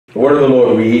The word of the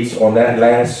Lord reads, on that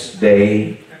last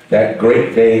day, that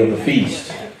great day of the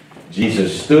feast,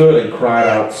 Jesus stood and cried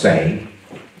out, saying,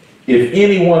 if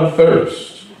anyone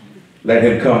thirsts, let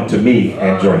him come to me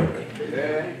and drink.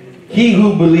 He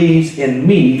who believes in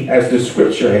me, as the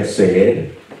scripture has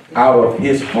said, out of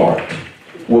his heart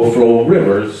will flow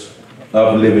rivers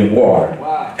of living water.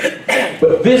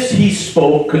 But this he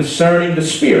spoke concerning the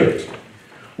Spirit,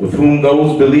 with whom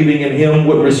those believing in him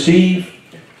would receive,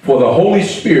 for the Holy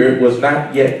Spirit was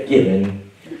not yet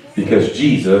given, because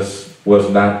Jesus was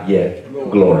not yet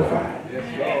glorified.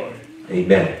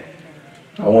 Amen.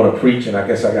 I want to preach, and I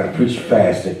guess I got to preach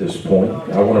fast at this point.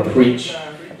 I want to preach,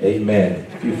 amen.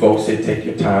 If you folks said take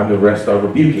your time, the rest are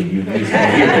rebuking you. He's going to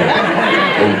hear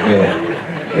that.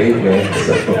 Amen. Amen.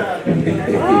 So,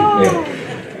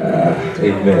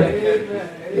 amen.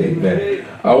 Amen.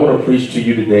 I want to preach to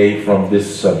you today from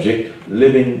this subject,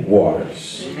 living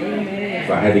waters. If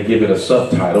I had to give it a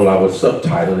subtitle, I would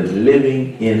subtitle it,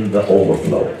 Living in the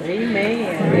Overflow.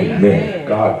 Amen. Amen.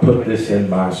 God put this in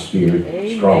my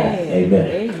spirit strong.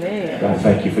 Amen. God,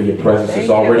 thank you for your presence. It's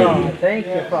already here. Thank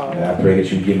you, Father. And I pray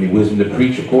that you give me wisdom to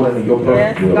preach according to your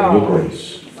perfect will and your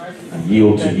grace. I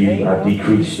yield to you, I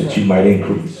decrease that you might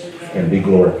increase and be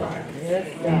glorified.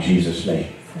 In Jesus'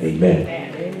 name. Amen.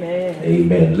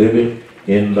 Amen. Living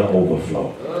in the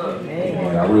overflow.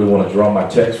 Amen. I really want to draw my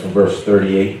text from verse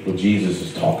 38, where Jesus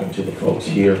is talking to the folks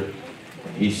here.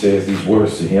 He says these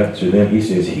words to them. He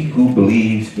says, he who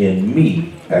believes in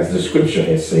me, as the scripture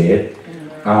has said,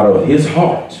 out of his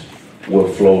heart will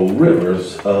flow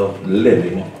rivers of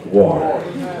living water.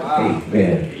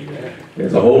 Amen.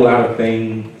 There's a whole lot of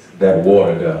things that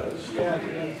water does. I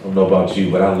don't know about you,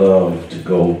 but I love to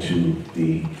go to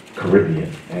the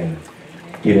Caribbean and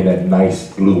get in that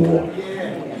nice blue water.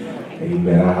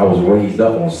 Amen. I was raised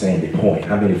up on Sandy Point.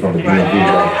 How many from the DMV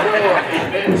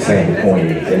know what Sandy Point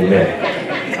is?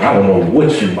 Amen. I don't know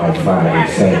what you might find in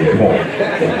Sandy Point.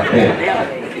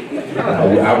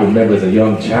 I remember as a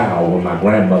young child when my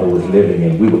grandmother was living,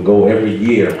 and we would go every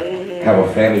year, have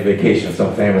a family vacation,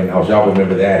 some family house. Y'all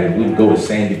remember that? And we would go to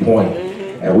Sandy Point,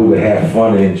 and we would have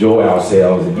fun and enjoy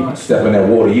ourselves. And you could step in that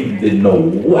water, you didn't know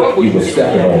what you were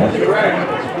stepping on.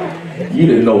 You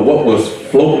didn't know what was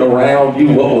floating around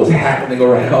you, what was happening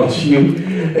around you.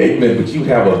 Amen. But you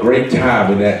have a great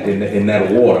time in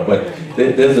that water. But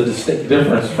there's a distinct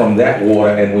difference from that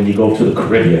water and when you go to the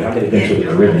Caribbean. How many have been to the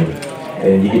Caribbean?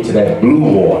 And you get to that blue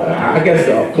water. I guess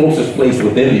the closest place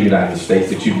within the United States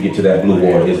that you can get to that blue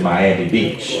water is Miami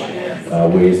Beach,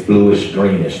 where it's bluish,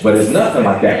 greenish. But it's nothing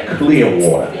like that clear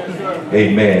water,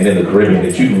 amen, in the Caribbean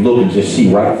that you can look and just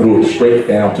see right through it, straight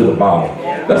down to the bottom.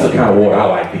 That's the kind of water I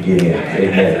like to get in,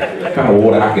 amen. The kind of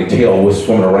water I can tell what's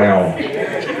swimming around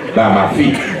by my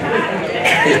feet.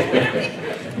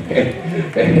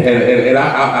 and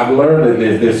I've learned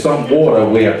that there's some water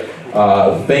where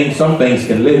some things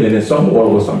can live in, and some water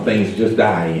where some things just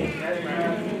die in.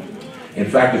 In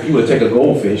fact, if you were to take a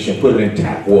goldfish and put it in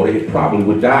tap water, it probably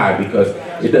would die because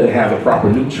it doesn't have the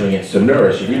proper nutrients to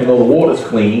nourish it. Even though the water's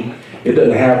clean, it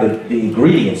doesn't have the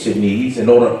ingredients it needs in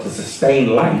order to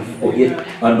sustain life for it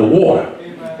underwater.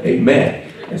 Amen.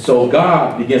 And so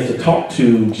God begins to talk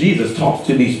to, Jesus talks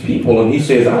to these people, and he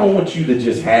says, I don't want you to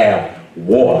just have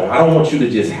water. I don't want you to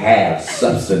just have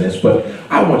sustenance, but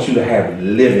I want you to have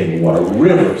living water,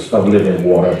 rivers of living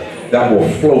water that will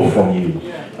flow from you.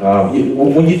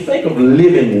 When you think of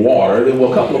living water, there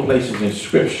were a couple of places in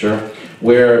Scripture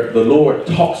where the Lord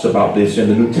talks about this in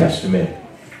the New Testament.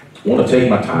 I want to take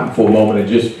my time for a moment and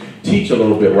just teach a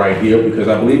little bit right here, because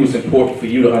I believe it's important for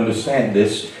you to understand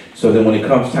this so that when it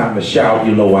comes time to shout,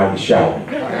 you know why you're shouting.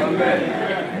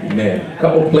 Amen. A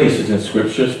couple of places in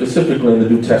Scripture, specifically in the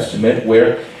New Testament,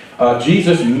 where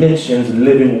Jesus mentions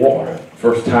living water.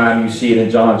 First time you see it in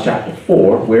John chapter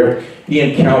 4, where he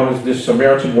encounters this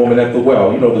Samaritan woman at the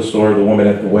well. You know the story of the woman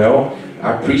at the well.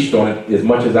 I preached on it as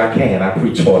much as I can. I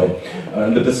preach on it.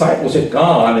 The disciples had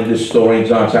gone in this story in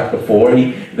John chapter 4.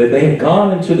 They had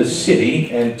gone into the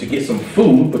city and to get some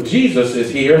food, but Jesus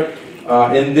is here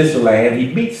in this land.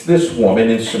 He meets this woman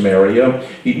in Samaria.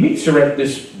 He meets her at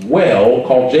this well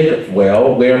called Jacob's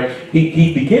well, where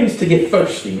he begins to get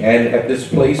thirsty. And at this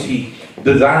place, he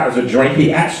desires a drink.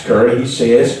 He asks her, he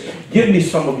says, give me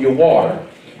some of your water.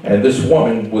 And this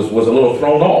woman was a little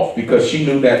thrown off because she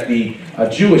knew that the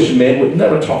Jewish men would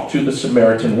never talk to the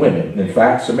Samaritan women. In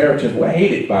fact, Samaritans were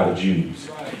hated by the Jews.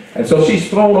 And so she's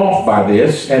thrown off by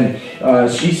this, and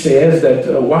she says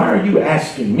that, why are you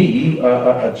asking me,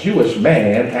 a Jewish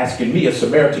man, asking me, a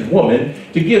Samaritan woman,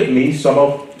 to give you some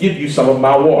of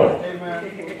my water?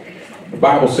 Amen. The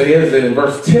Bible says that in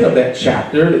verse 10 of that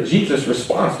chapter, that Jesus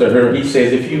responds to her. He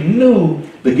says, if you knew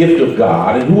the gift of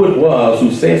God and who it was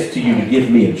who says to you to give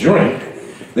me a drink,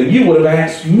 then you would have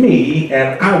asked me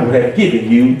and I would have given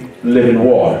you living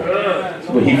water.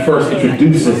 So he first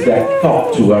introduces that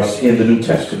thought to us in the New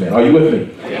Testament. Are you with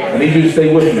me? I need you to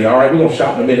stay with me. All right, we're going to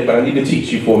shop in a minute, but I need to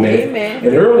teach you for a minute. Amen.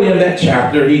 And early in that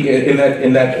chapter,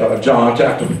 John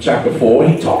chapter 4,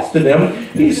 he talks to them.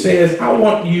 He says, I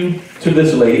want you to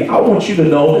this lady, I want you to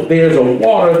know that there's a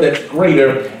water that's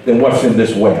greater than what's in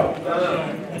this well.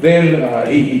 Then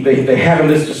they having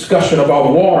this discussion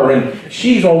about water, and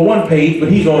she's on one page,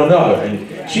 but he's on another.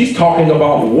 And she's talking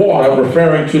about water,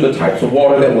 referring to the types of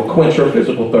water that will quench her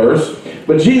physical thirst.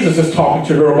 But Jesus is talking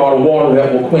to her about a water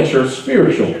that will quench her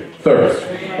spiritual thirst.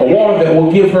 A water that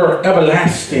will give her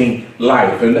everlasting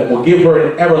life and that will give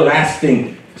her an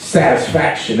everlasting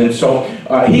satisfaction. And so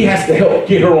he has to help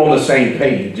get her on the same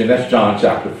page. And that's John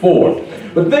chapter 4.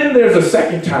 But then there's a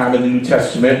second time in the New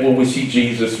Testament where we see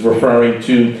Jesus referring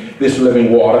to this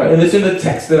living water. And it's in the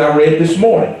text that I read this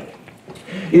morning.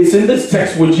 It's in this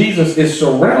text where Jesus is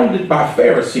surrounded by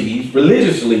Pharisees,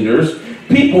 religious leaders,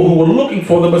 people who were looking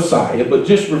for the Messiah, but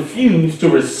just refused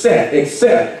to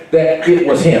accept that it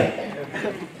was him.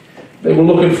 They were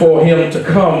looking for him to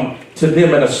come to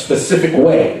them in a specific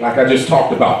way, like I just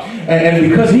talked about. And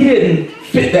because he didn't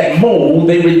fit that mold,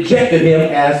 they rejected him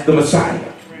as the Messiah.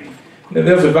 Now,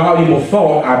 there's a valuable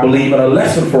thought, I believe, and a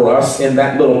lesson for us in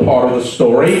that little part of the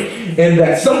story, in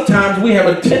that sometimes we have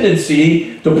a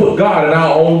tendency to put God in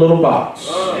our own little box.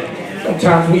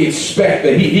 Sometimes we expect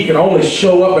that he can only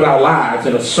show up in our lives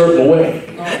in a certain way.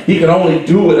 He can only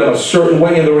do it in a certain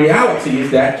way. And the reality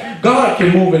is that God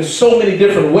can move in so many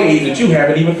different ways that you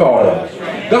haven't even thought of.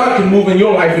 God can move in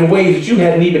your life in ways that you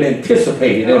hadn't even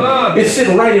anticipated. And it's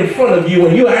sitting right in front of you,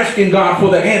 and you're asking God for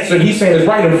the answer. And he's saying it's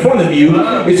right in front of you.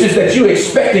 It's just that you're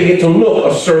expecting it to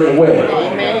look a certain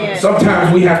way.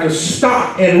 Sometimes we have to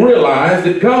stop and realize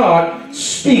that God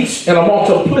speaks in a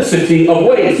multiplicity of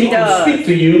ways. He can speak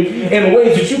to you in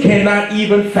ways that you cannot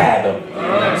even fathom.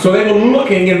 So they were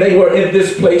looking, and they were in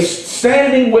this place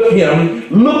standing with him,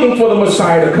 looking for the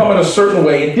Messiah to come in a certain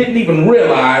way, and didn't even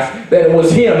realize that it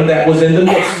was him that was in the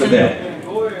midst of them.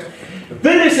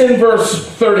 Then it's in verse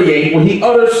 38 where he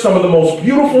utters some of the most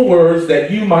beautiful words that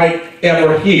you might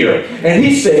ever hear. And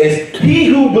he says, he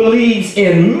who believes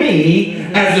in me,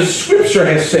 as the scripture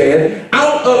has said,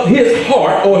 out of his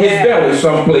heart, or his belly,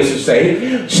 some places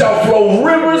say, shall flow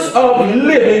rivers of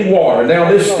living water. Now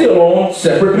they're still on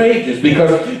separate pages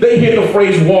because they hear the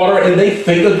phrase water and they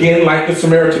think again, like the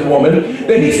Samaritan woman,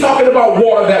 that he's talking about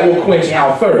water that will quench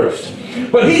our thirst.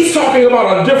 But he's talking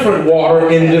about a different water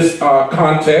in this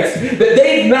context that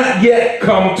they've not yet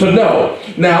come to know.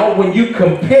 Now, when you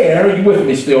compare, you with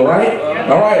me still, right?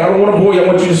 All right, I don't want to bore you. I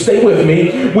want you to stay with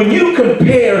me. When you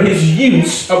compare his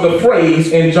use of the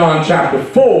phrase in John chapter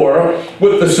 4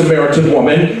 with the Samaritan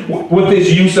woman, with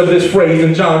his use of this phrase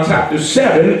in John chapter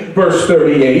 7, verse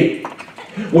 38,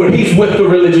 where he's with the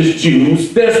religious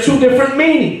Jews, there's two different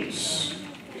meanings.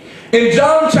 In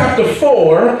John chapter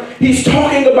 4, he's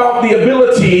talking about the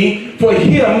ability for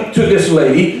him, to this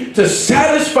lady, to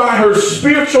satisfy her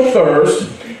spiritual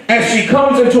thirst as she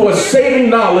comes into a saving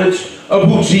knowledge of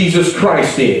who Jesus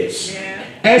Christ is.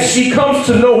 As she comes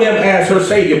to know him as her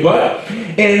Savior. But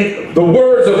in the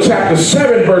words of chapter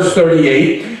 7, verse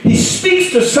 38, he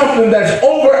speaks to something that's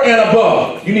over and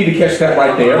above. You need to catch that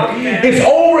right there. It's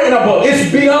over and above.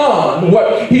 It's beyond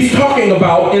what he's talking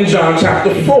about in John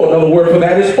chapter 4. Another word for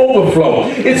that is overflow.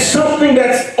 It's something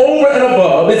that's over and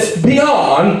above. It's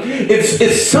beyond.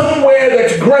 It's somewhere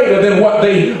that's greater than what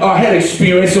they had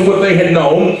experienced and what they had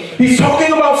known. He's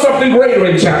talking about something greater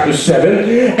in chapter 7.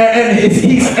 And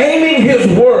he's aiming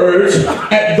his words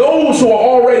at those who are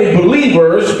already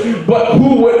believers, but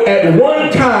who would at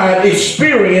one time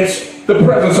experience the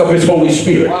presence of his Holy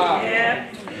Spirit. Wow.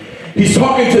 He's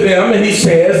talking to them, and he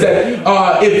says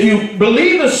that if you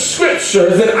believe the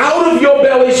scriptures, then out of your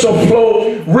belly shall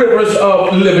flow rivers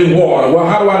of living water. Well,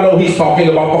 how do I know he's talking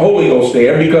about the Holy Ghost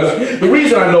there? Because the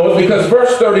reason I know is because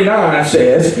verse 39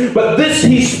 says, but this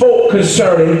he spoke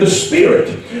concerning the Spirit,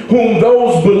 whom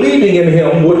those believing in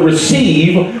him would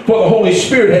receive, for the Holy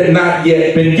Spirit had not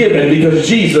yet been given, because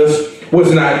Jesus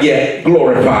was not yet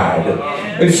glorified.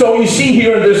 And so you see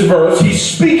here in this verse, he's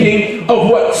speaking of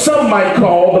what some might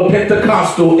call the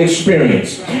Pentecostal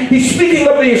experience. He's speaking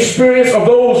of the experience of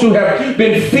those who have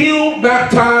been filled,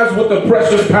 baptized with the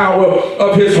precious power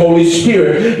of his Holy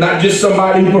Spirit. Not just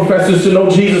somebody who professes to know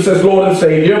Jesus as Lord and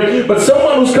Savior, but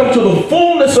someone who's come to the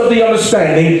fullness of the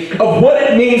understanding of what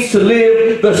it means to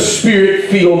live the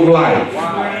Spirit-filled life.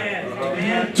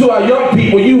 to our young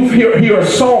people, you hear a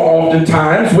song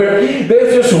oftentimes where there's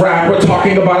this rapper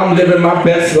talking about, I'm living my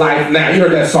best life now. You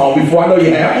heard that song before, I know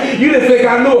you have. You didn't think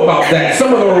I knew about that.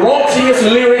 Some of the raunchiest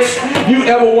lyrics you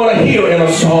ever want to hear in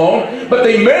a song, but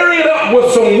they marry it up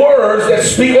with some words that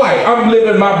speak like, I'm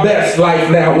living my best life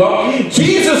now. Well,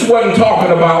 Jesus wasn't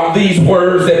talking about these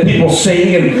words that people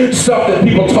sing and stuff that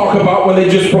people talk about when they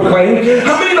just proclaim.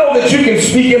 How many know that you can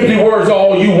speak empty words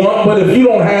all you want, but if you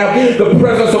don't have the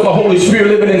presence of the Holy Spirit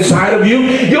living inside of you,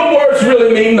 your words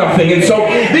really mean nothing? And so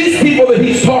these people that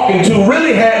he's talking to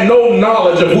really had no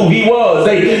knowledge of who he was.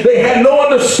 They had no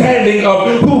understanding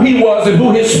of who he was and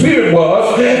who his spirit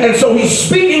was. And so he's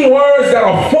speaking words that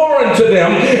are foreign to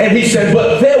them. And he said,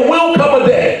 but there will come a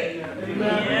day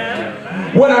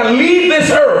when I leave this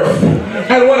earth,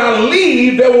 and when I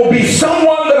leave, there will be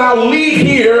someone that I'll leave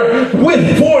here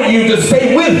for you to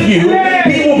stay with you.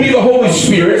 He will be the Holy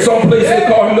Spirit. Some places they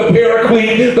call him the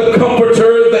Paraclete, the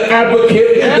Comforter, the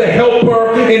Advocate, the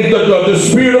Helper, and the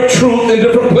Spirit of Truth in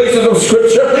different places of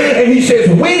Scripture. And he says,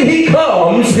 when he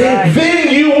comes,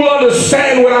 then you will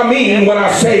understand what I mean when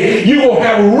I say you will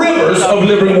have rivers of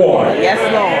living water. Yes,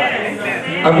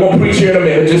 Lord. I'm going to preach here in a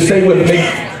minute. Just stay with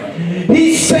me.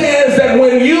 He says that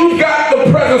when you've got the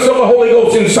presence of the Holy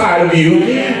Ghost inside of you,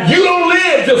 you don't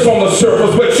live just on the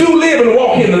surface, but you live and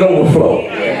walk in an overflow.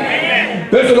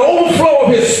 There's an overflow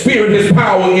of his spirit, his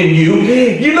power in you.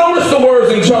 You notice the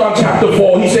words in John chapter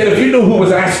 4. He said, if you knew who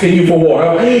was asking you for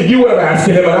water, you would have asked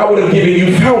him, and I would have given you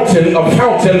a fountain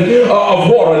of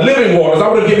water, living waters. I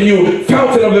would have given you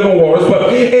fountain of living waters.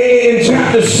 But in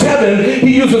chapter 7,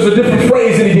 he uses a different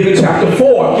phrase than he did in chapter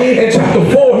 4. In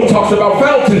chapter 4, he talks about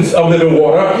fountains of living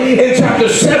water. In chapter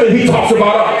 7, he talks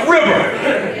about a river.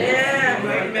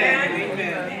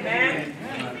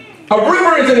 A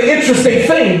river is an interesting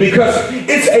thing because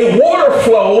it's a water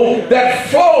flow that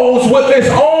flows with its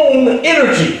own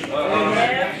energy.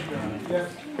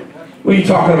 What are you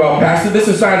talking about, Pastor? This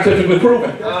is scientifically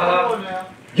proven.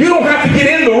 You don't have to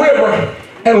get in the river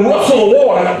and rustle the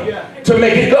water to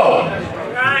make it go.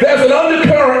 There's an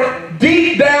undercurrent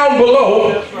deep down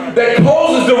below that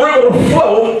causes the river to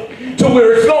flow to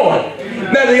where it's going.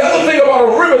 Now, the other thing about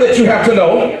a river that you have to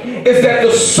know is that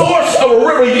the source of a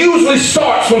river usually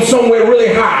starts from somewhere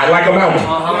really high, like a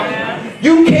mountain.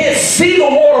 You can't see the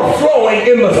water flowing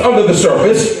under the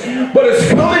surface, but it's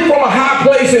coming from a high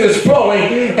place and it's flowing,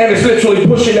 and it's literally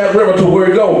pushing that river to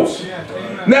where it goes.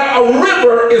 Now, a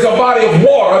river is a body of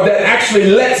water that actually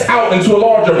lets out into a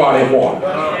larger body of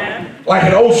water, like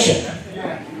an ocean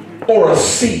or a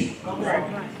sea.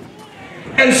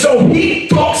 And so he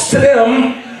talks to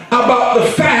them about the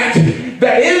fact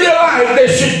that in their life there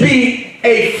should be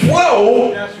a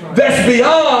flow that's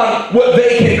beyond what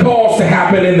they can cause to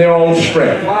happen in their own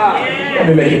strength. Let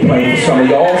me make it plain for some of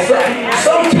y'all.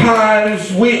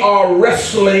 Sometimes we are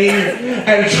wrestling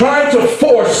and trying to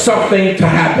force something to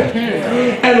happen.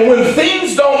 And when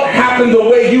things don't happen the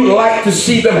way you like to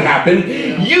see them happen,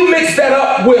 you mix that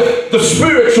up with the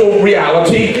spiritual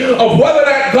reality of whether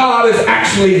that God is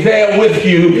actually there with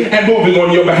you and moving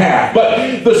on your behalf.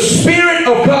 But the Spirit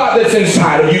of God that's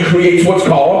inside of you creates what's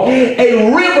called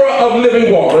a river of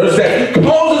living waters that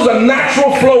causes a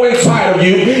natural flow inside of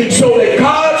you so that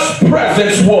God's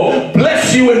presence will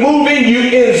bless you and move in you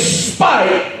in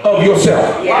spite of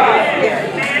yourself.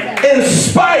 In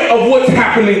spite of what's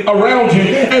happening around you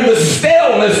and the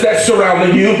staleness that's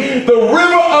surrounding you, the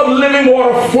river of living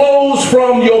water flows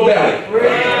from your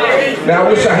belly. Now, I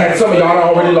wish I had some of y'all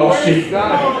already lost you.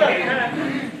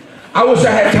 I wish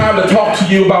I had time to talk to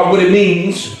you about what it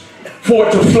means for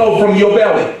it to flow from your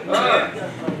belly.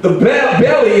 The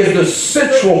belly is the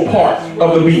central part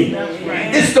of the being.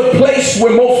 It's the place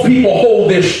where most people hold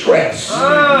their stress.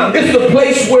 It's the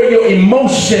place where your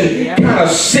emotion kind of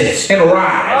sits and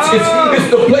rides. It's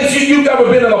the place you've ever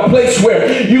been in a place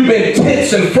where you've been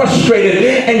tense and frustrated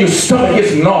and your stomach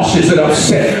gets nauseous and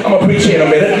upset. I'm going to preach here in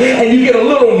a minute. And you get a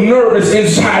little nervous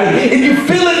inside and you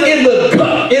feel it in the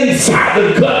gut, inside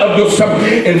the gut of your stomach.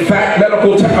 In fact,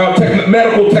 medical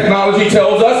technology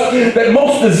tells us that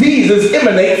most diseases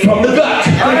emanate from the gut.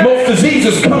 Most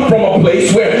diseases come from a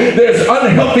place where there's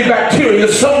unhealthy bacteria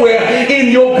somewhere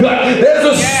in your gut. There's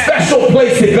a special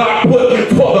place that God put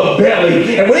for the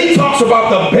belly. And when he talks about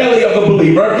the belly of the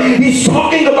believer, he's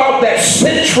talking about that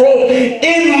central,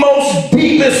 inmost,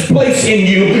 deepest place in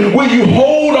you where you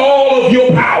hold all of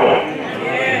your power.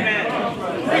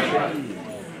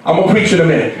 I'm going to preach in a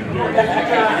minute.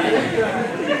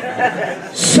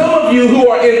 Some of you who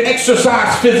are in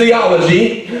exercise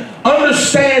physiology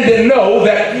understand and know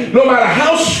that no matter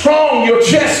how strong your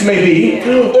chest chest may be,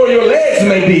 or your legs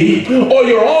may be, or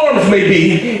your arms may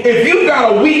be, if you've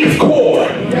got a weak core.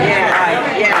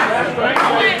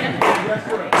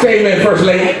 Say amen, First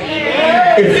Lady.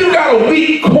 If you've got a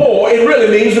weak core, it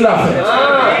really means nothing.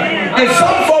 And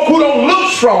some folk who don't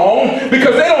look strong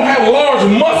because they don't have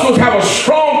large muscles have a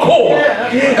strong core.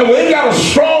 And when they've got a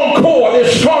strong core,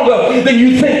 they're stronger than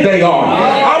you think they are.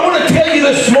 I want to tell you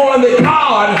this morning that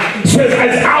God says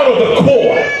it's out of the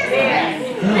core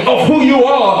of who you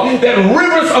are that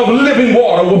rivers of living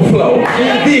water will flow.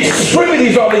 The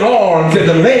extremities are the arms and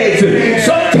the legs, and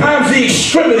sometimes the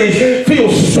extremities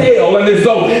feel stale and as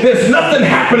though there's nothing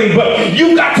happening, but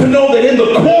you got to know that in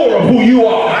the core of who you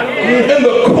are, in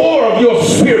the core of your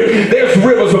spirit, there's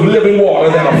rivers of living water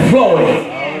that are flowing.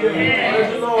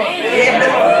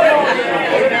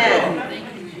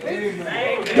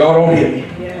 Y'all don't hear me.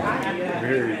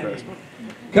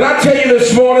 Can I tell you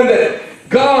this morning that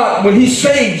God, when he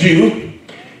saved you,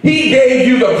 he gave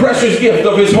you the precious gift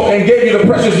of his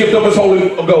Holy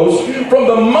Ghost. From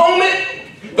the moment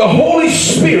the Holy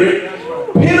Spirit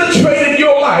penetrated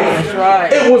your life,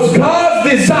 it was God's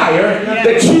desire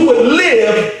that you would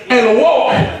live and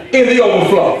walk in the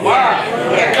overflow.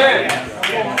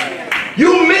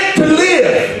 You meant to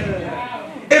live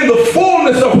in the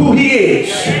fullness of who he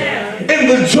is, in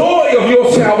the joy of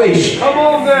your salvation,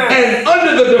 and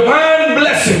under the divine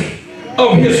blessing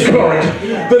of his current,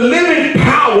 the living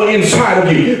power inside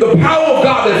of you, the power of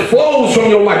God that flows from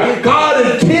your life. God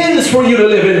intends for you to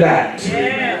live in that.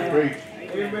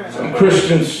 Some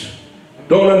Christians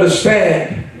don't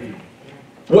understand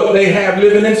what they have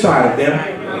living inside of them.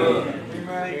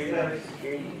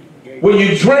 When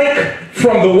you drink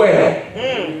from the well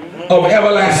of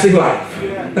everlasting life,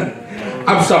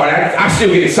 I'm sorry, I still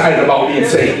get excited about being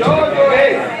saved.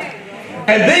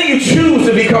 And then you choose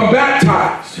to become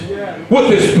baptized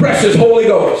with his precious Holy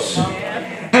Ghost.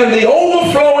 And the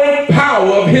overflowing power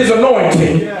of his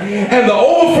anointing, and the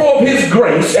overflow of his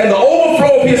grace, and the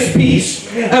overflow of his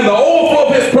peace, and the overflow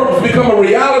of his purpose become a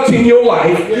reality in your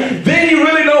life. Then you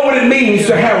really know what it means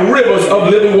to have rivers of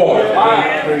living water.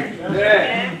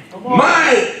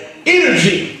 My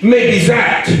energy may be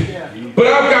zapped, but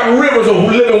I've got rivers of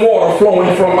living water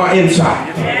flowing from my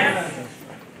inside.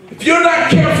 If you're not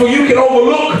careful, you can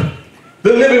overlook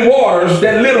the living waters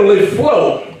that literally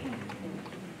flow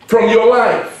from your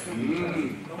life.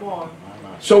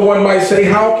 So one might say,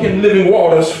 how can living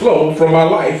waters flow from my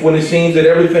life when it seems that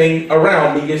everything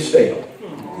around me gets stale?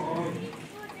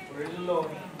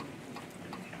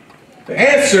 The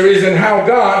answer is in how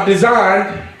God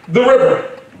designed the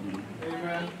river.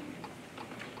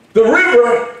 The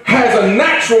river has a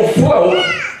natural flow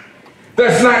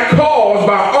that's not caused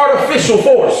by artificial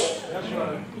force.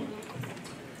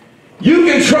 You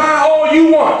can try all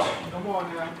you want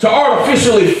to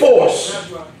artificially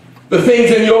force the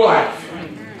things in your life.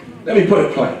 Let me put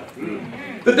it plain.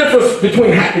 The difference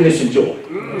between happiness and joy.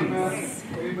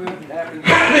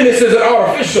 Happiness is an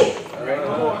artificial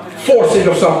forcing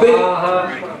of something.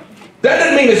 That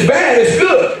doesn't mean it's bad, it's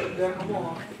good.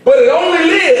 But it only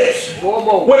lives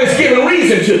when it's given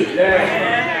reason to.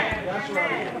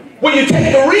 When you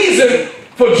take the reason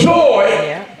for joy,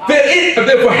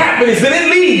 then for happiness, then it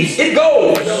leaves, it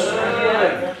goes.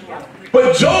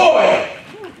 But joy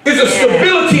is a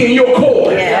stability in your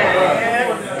core.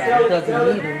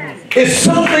 It's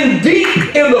something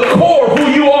deep in the core of who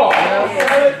you are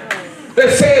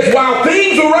that says, while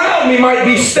things around me might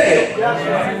be stale,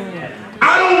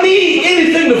 I don't need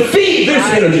anything to feed this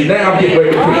energy. Now I'm getting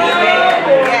ready to preach.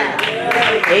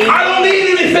 I don't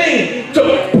need anything to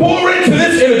pour into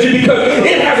this energy because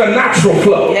it has a natural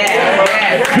flow.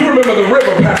 You remember the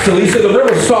river, Pastor Lisa. The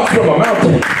river starts from a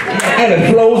mountain and it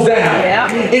flows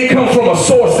down. It comes from a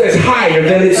source that's higher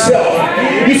than itself.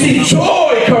 You see,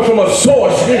 joy comes from a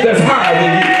source that's higher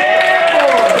than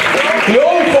you. The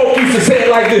old folk used to say it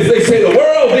like this. They say the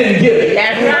world didn't give it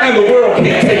and the world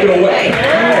can't take it away.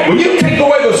 When you take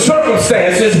away the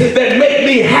circumstances that make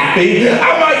me happy,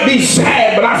 I might be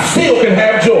sad, but I still can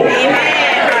have joy.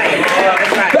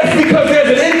 That's because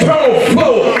there's an internal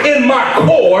flow in my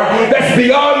core that's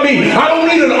beyond me. I don't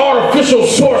need an artificial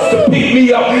source to pick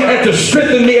me up and to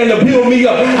strengthen me and to build me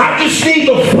up. I just need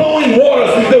the flowing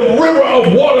waters, the river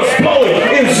of waters flowing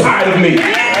inside of me.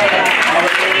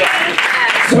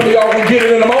 Some of y'all will get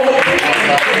it in a moment.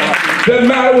 Doesn't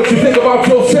matter what you think about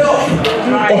yourself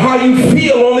or how you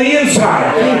feel on the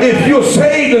inside. If you're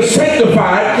saved and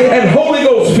sanctified and Holy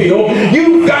Ghost filled,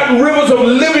 you've got rivers of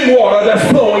living water that's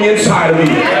flowing inside of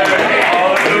you.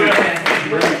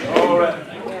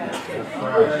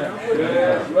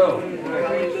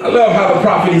 I love how the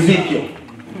prophet Ezekiel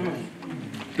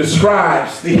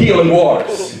describes the healing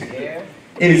waters.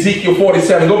 In Ezekiel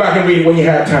 47, go back and read it when you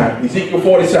have time. Ezekiel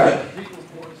 47.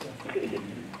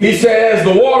 He says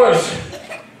the waters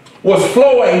was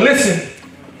flowing, listen,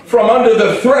 from under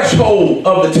the threshold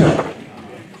of the temple.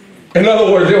 In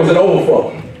other words, there was an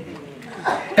overflow.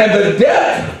 And the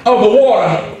depth of the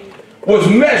water was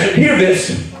measured, hear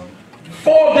this,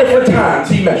 4 different times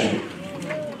he measured it.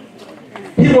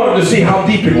 He wanted to see how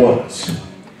deep it was.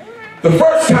 The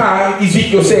first time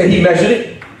Ezekiel said he measured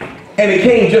it, and it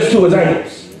came just to his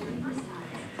ankles.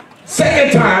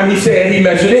 Second time he said he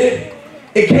measured it,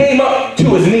 it came up to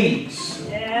his knees.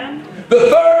 Yeah. The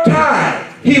third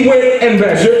time he went and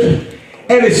measured,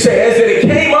 and it says that it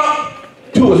came up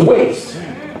to his waist.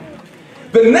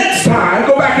 The next time,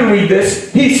 go back and read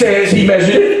this, he says he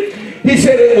measured it. He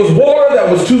said it was water that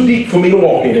was too deep for me to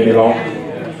walk in any longer.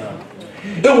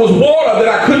 It was water that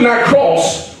I could not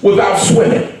cross without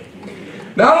swimming.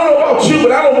 Now, I don't know about you,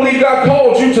 but I don't believe God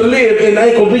called you to live in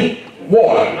ankle-deep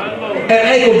water and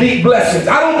ankle-deep blessings.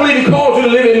 I don't believe he called you to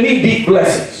live in knee-deep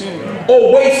blessings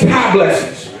or waist-high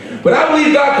blessings. But I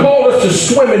believe God called us to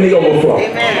swim in the overflow.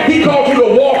 Amen. He called you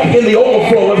to walk in the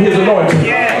overflow of his anointing,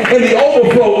 in the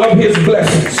overflow of his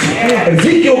blessings.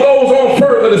 Ezekiel goes on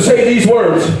further to say these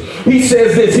words. He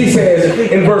says this, he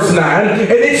says in verse 9,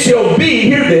 and it shall be,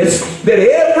 hear this, that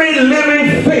every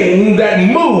living thing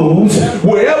that moves,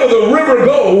 wherever the river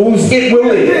goes, it will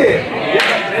live.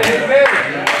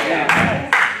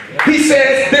 He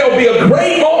says there'll be a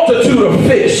great multitude of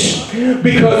fish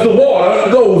because the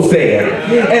water goes there.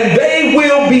 And they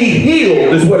will be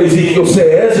healed, is what Ezekiel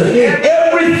says.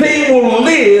 Everything will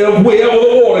live wherever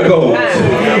the water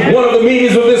goes. One of the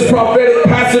meanings of this prophetic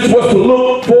passage was to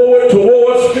look forward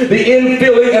towards the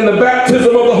infilling and the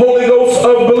baptism of the Holy Ghost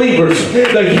of believers.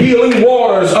 The healing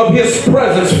waters of his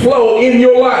presence flow in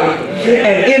your life.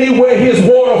 And anywhere his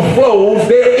water flows,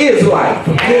 there is life.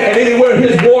 And anywhere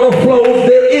his water flows,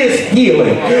 there is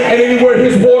healing. And anywhere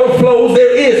his water flows,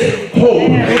 there is hope.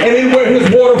 And anywhere his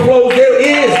water flows, there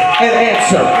is an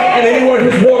answer. And anywhere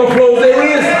his water flows, there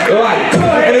is light.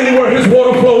 And anywhere his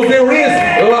water flows, there is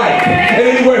light. And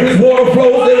anywhere his water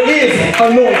flows, there is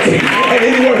anointing. And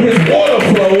anywhere his water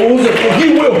flows,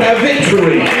 you will have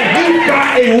victory. You've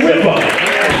got a river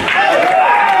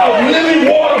of living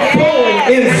water flowing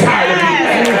inside of you.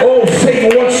 Oh,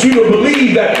 Satan wants you to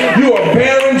believe that you are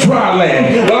barren dry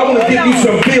land. Well, I want to give you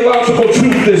some theological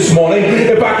truth this morning,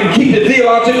 if I can keep it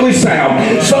theologically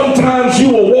sound. Sometimes you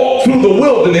will walk through the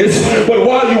wilderness, but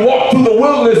while you walk through the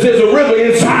wilderness, there's a river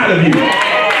inside of you.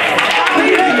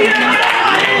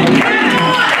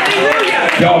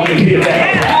 Y'all can hear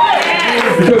that.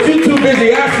 Because you're too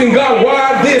busy asking God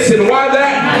why this and why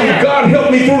that. God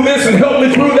help me through this and help me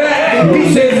through that.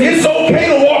 He says it's okay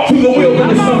to walk through the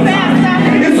wilderness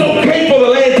sometimes. It's okay for the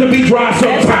land to be dry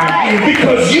sometimes.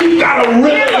 Because you've got a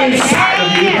river inside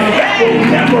of you that will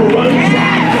never run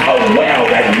dry. A well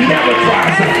that never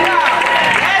dries up.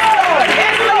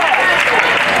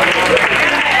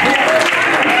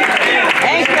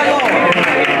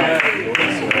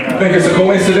 Think it's a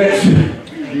coincidence?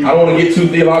 I don't want to get too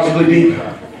theologically deep.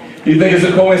 Do you think it's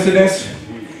a coincidence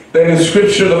that in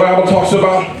Scripture the Bible talks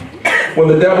about when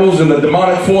the devils and the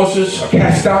demonic forces are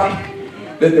cast out,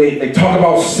 that they talk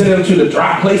about sending them to the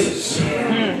dry places?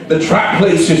 The dry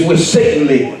places where Satan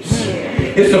lives.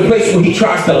 It's the place where he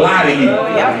tries to lie to you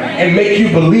and make you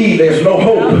believe there's no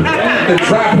hope. The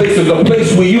dry place is a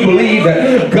place where you believe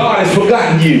that God has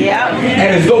forgotten you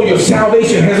and as though your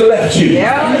salvation has left you.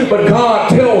 But God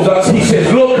tells us, he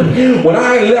says, look, when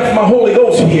I left my Holy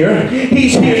Ghost here,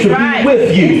 he's here to be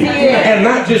with you. And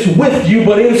not just with you,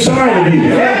 but inside of you.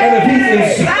 And if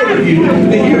he's inside of you,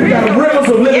 then you've got rivers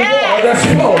of living water that's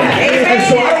flowing. And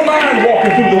so I don't mind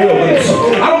walking through the wilderness.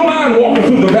 I don't mind walking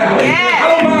through the valley. I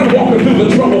don't mind walking through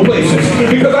the troubled places,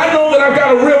 because I know that I've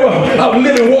got a river of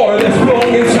living water that's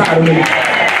flowing inside of me.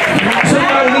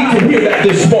 Somebody needs to hear that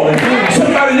this morning.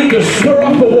 Somebody needs to stir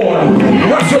up the water,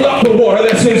 rustle up the water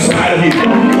that's inside of you.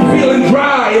 Feeling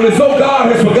dry and as though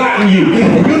God has forgotten you,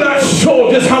 and you're not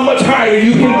sure just how much higher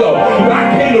you can go. But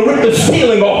I came to rip the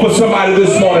ceiling off of somebody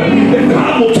this morning, that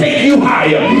God will take you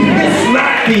higher. It's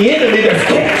not the enemy that's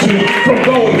kept you from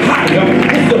going higher.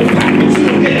 It's the fact that you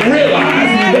didn't realize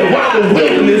that while the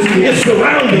wilderness is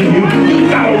surrounding you,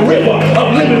 you've got a river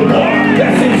of living water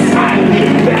that's inside of you,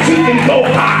 that you can go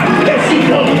high, that you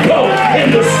can go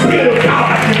in the Spirit of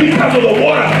God because of the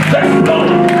water that's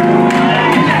flowing.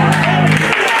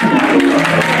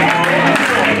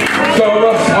 Some of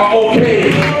us are okay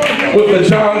with the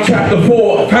John chapter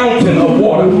 4 fountain of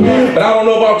water, but I don't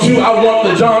know about you. I want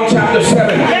the John chapter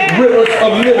 7 rivers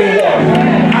of living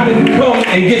water. I didn't come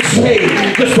and get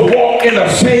saved just to walk in a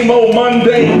same old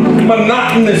mundane,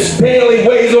 monotonous, daily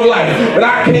ways of life. But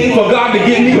I came for God to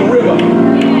give me a river.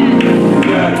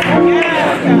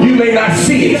 You may not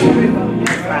see it,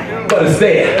 but it's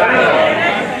there.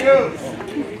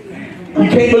 You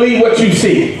can't believe what you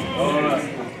see.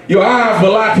 Your eyes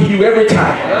will lie to you every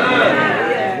time.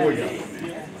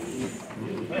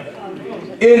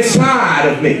 Inside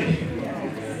of me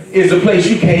is a place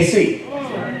you can't see.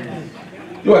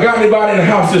 Do I got anybody in the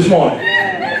house this morning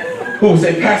who will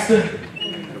say, Pastor,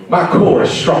 my core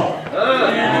is strong.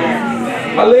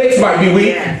 My legs might be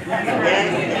weak.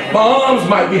 My arms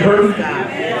might be hurting.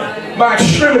 My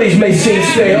extremities may seem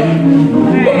stale,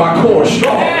 but my core is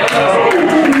strong.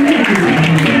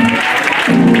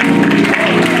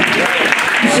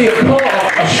 You see,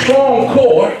 a strong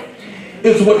core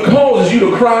is what causes you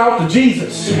to cry out to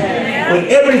Jesus when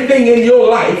everything in your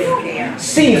life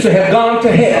seems to have gone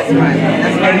to hell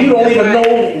and you don't even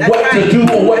know what to do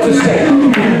or what to say.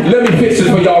 Let me fix this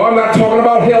for y'all. I'm not talking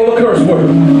about hell, the curse word.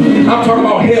 I'm talking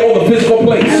about hell, the physical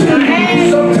place.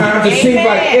 Sometimes it seems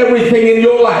like everything in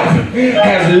your life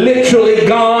has literally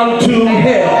gone to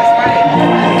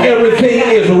hell. Everything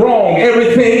is wrong.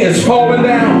 Everything is falling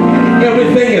down.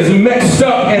 Everything is messed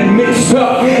up and mixed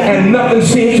up and nothing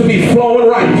seems to be flowing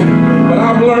right. But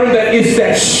I've learned that it's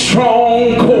that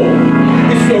strong core.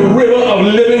 It's the river of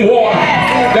living water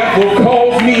that will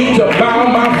cause me to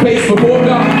bow my face before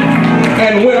God.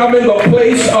 And when I'm in the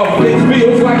place of, it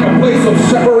feels like a place of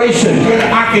separation,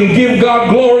 I can give God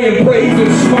glory and praise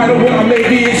in spite of what I may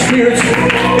be experiencing.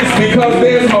 It's because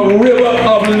there's a river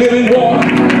of living water.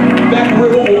 That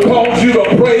river will cause you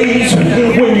to praise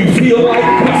when you feel like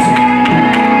cussing.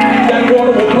 That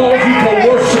water will cause you to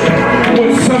worship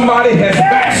when somebody has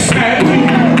backstabbed you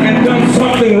and done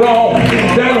something wrong.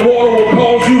 That water will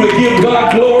cause you to give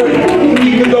God glory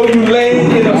even though you lay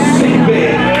in a sick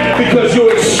bed, because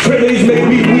your extremities may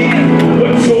be weak,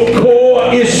 but your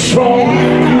core is strong.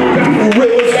 You've got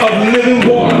rivers of living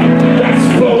water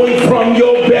that's flowing from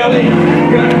your belly.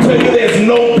 Can I tell you, there's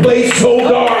no place so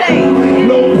dark,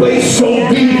 no place so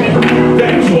deep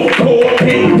that your core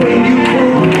can't bring you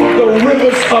through. The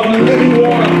rivers of living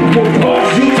water will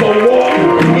cause you to walk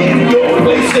in your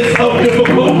places of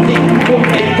difficulty with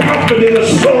a confident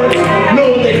assurance,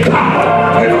 knowing that God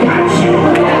has got you.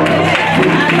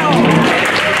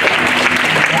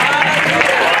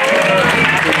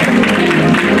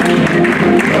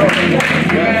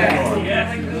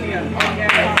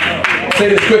 Say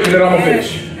this quickly, then I'm going to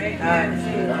finish.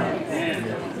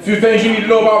 A few things you need to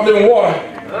know about living water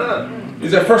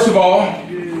is that, first of all,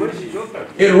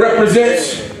 it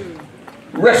represents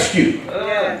rescue.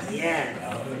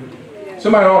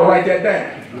 Somebody ought to write that down.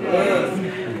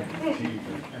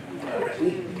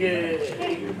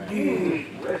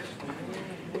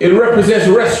 It represents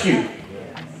rescue.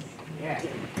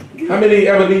 How many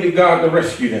ever needed God to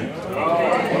rescue them?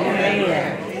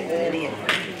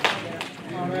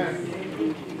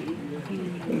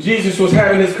 When Jesus was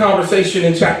having this conversation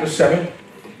in chapter 7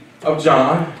 of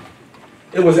John,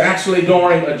 it was actually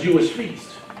during a Jewish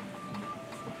feast.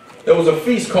 There was a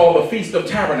feast called the Feast of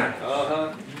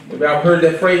Tabernacles. Maybe I've heard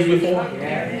that phrase before?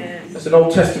 That's an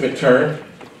Old Testament term.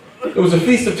 It was a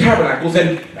Feast of Tabernacles,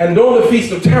 and during the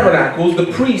Feast of Tabernacles,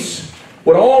 the priests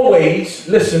would always,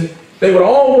 listen, they would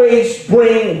always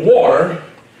bring water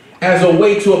as a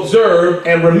way to observe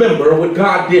and remember what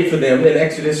God did for them in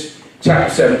Exodus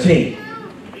chapter 17.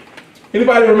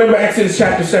 Anybody remember Exodus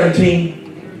chapter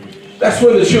 17? That's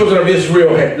when the children of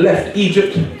Israel had left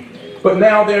Egypt, but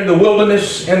now they're in the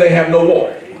wilderness and they have no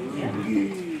water.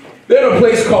 They're in a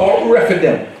place called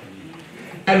Rephidim.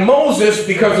 And Moses,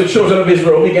 because the children of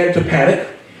Israel began to panic,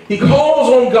 he calls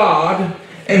on God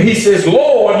and he says,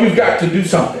 Lord, you've got to do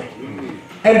something.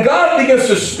 And God begins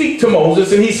to speak to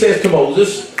Moses, and he says to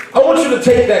Moses, I want you to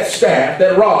take that staff,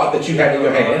 that rod that you have in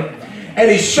your hand, and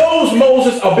he shows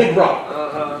Moses a big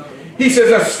rock. He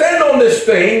says, now stand on this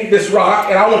thing, this rock,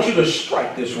 and I want you to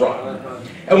strike this rock.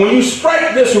 And when you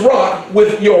strike this rock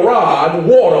with your rod,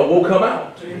 water will come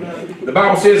out. The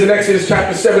Bible says in Exodus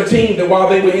chapter 17 that while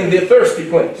they were in their thirsty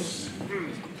place,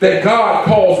 that God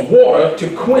caused water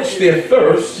to quench their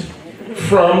thirst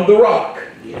from the rock.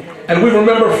 And we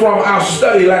remember from our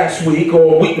study last week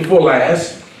or week before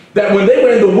last, that when they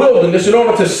were in the wilderness, in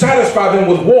order to satisfy them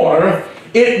with water,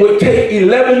 it would take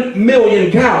 11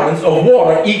 million gallons of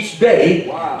water each day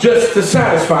just to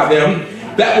satisfy them.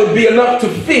 That would be enough to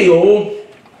fill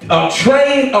a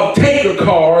train of tanker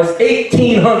cars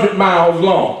 1,800 miles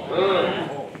long.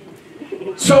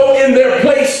 So in their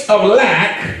place of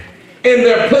lack, in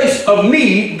their place of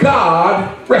need,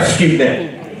 God rescued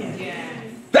them.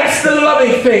 That's the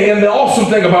loving thing and the awesome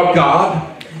thing about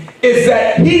God, is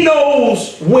that he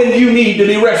knows when you need to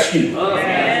be rescued.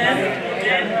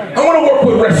 I want to work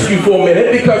with rescue for a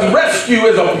minute, because rescue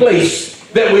is a place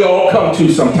that we all come to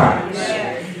sometimes.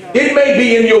 It may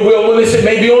be in your wilderness, it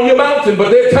may be on your mountain, but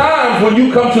there are times when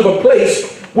you come to the place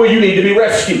where you need to be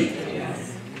rescued.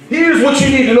 Here's what you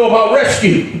need to know about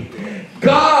rescue.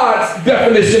 God's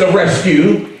definition of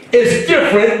rescue is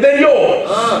different than yours.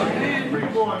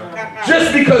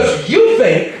 Just because you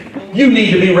think you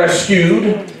need to be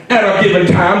rescued at a given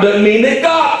time doesn't mean that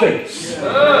God thinks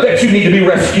that you need to be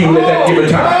rescued at that given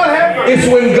time. It's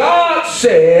when God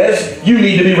says you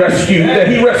need to be rescued that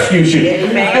he rescues you.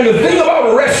 And the thing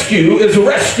about rescue is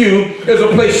a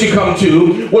place you come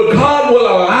to where God will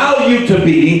allow you to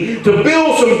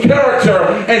build some character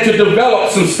and to develop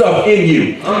some stuff in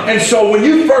you. And so when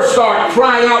you first start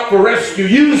crying out for rescue,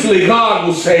 usually God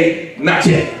will say, not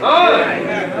yet.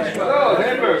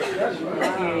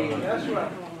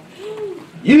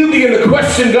 You begin to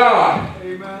question God.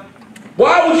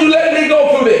 Why would you let me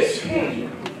go through this?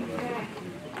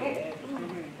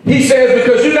 He says,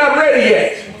 because you're not ready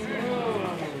yet.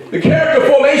 The character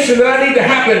formation that I need to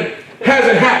happen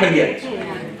hasn't happened yet.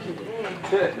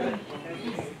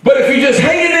 But if you just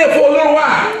hang in there for a little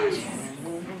while,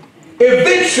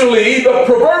 eventually the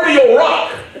proverbial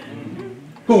rock,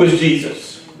 who is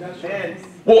Jesus,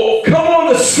 will come on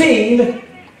the scene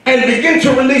and begin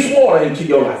to release water into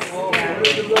your life.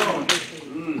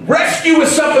 Rescue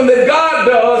is something that God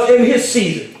does in his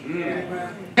season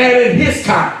and in his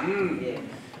time.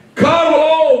 God will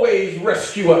always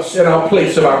rescue us in our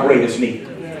place of our greatest need.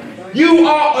 You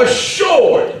are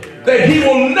assured that he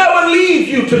will never leave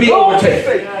you to be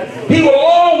overtaken. He will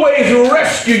always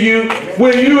rescue you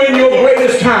when you're in your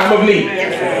greatest time of need.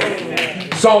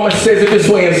 Psalmist says it this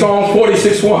way in Psalms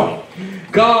 46:1.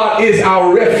 God is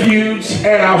our refuge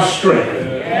and our strength,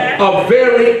 a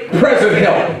very present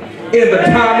help in the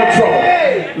time of trouble.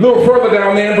 A little further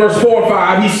down there in verse 4 and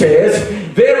 5, he says,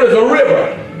 there is a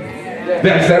river,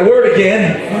 that's that word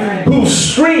again, whose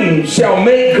stream shall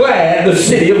make glad the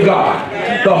city of God,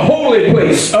 the holy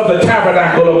place of the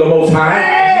tabernacle of the Most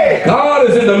High. God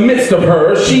is in the midst of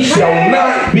her. She shall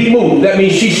not be moved. That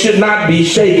means she should not be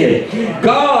shaken.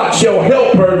 God shall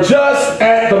help her just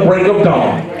at the break of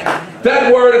dawn.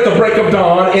 That word at the break of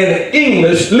dawn in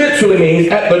English literally means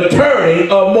at the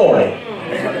turning of morning.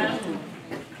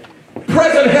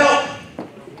 Present help.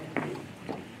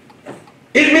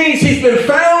 It means he's been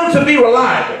found to be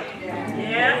reliable.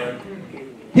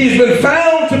 He's been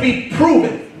found to be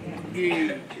proven.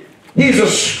 He's a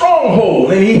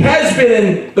stronghold, and he has been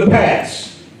in the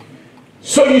past.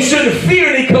 So you shouldn't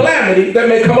fear any calamity that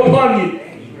may come upon you.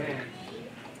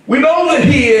 We know that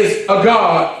he is a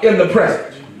God in the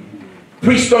present.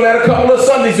 Preached on that a couple of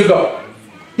Sundays ago.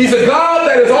 He's a God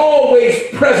that is always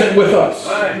present with us.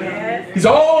 He's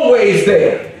always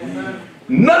there.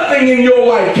 Nothing in your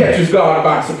life catches God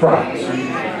by surprise.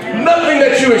 Nothing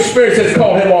that you experience has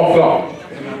caught him off guard.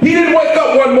 He didn't wake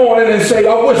up one morning and say,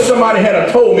 I wish somebody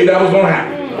had told me that was going to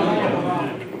happen.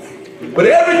 But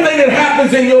everything that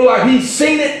happens in your life, he's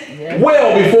seen it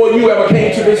well before you ever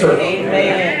came to this earth.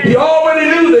 Amen. He already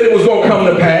knew that it was going to come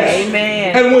to pass.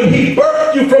 Amen. And when he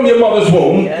birthed you from your mother's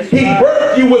womb, he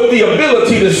birthed you with the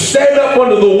ability to stand up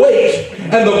under the weight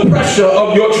and the pressure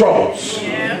of your troubles.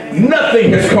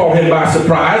 Nothing has caught him by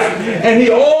surprise, and he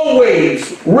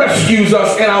always rescues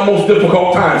us in our most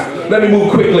difficult times. Let me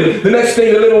move quickly. The next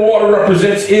thing the living water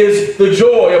represents is the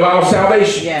joy of our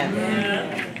salvation.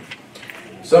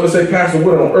 Some say, Pastor,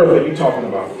 what on earth are you talking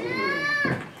about?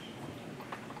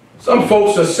 Some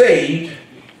folks are saved,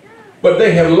 but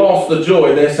they have lost the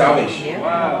joy of their salvation.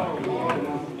 Wow.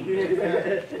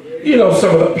 You know,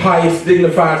 some of the pious,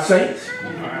 dignified saints,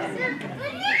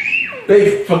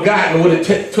 they've forgotten what it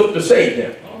took to save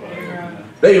them.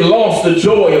 They lost the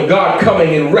joy of God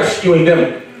coming and rescuing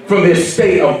them from their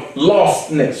state of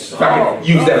lostness, if I can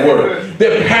use that word.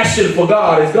 Their passion for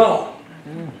God is gone.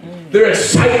 Their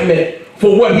excitement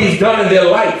for what he's done in their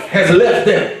life has left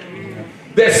them.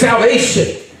 Their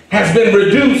salvation has been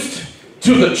reduced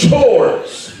to the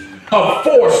chores of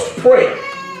forced prayer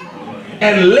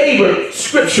and labored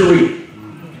scripture reading,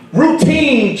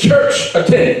 routine church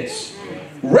attendance,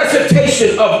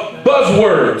 recitation of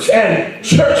buzzwords and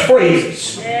church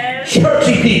phrases,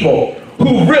 churchy people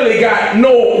who really got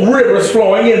no rivers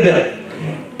flowing in them.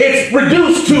 It's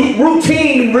reduced to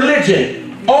routine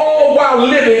religion, all while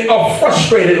living a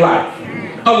frustrated life.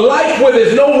 A life where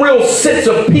there's no real sense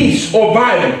of peace or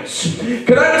violence.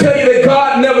 Can I tell you that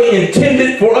God never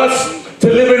intended for us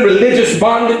to live in religious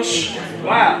bondage?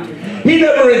 Wow. He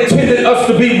never intended intended us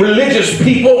to be religious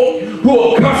people who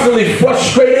are constantly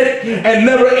frustrated and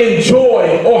never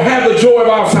enjoy or have the joy of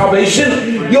our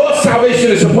salvation. Your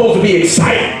salvation is supposed to be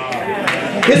exciting.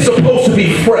 It's supposed to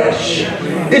be fresh.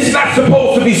 It's not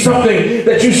supposed to be something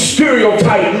that you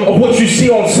stereotype of what you see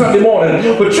on Sunday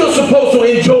morning, but you're supposed to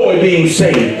enjoy being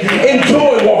saved.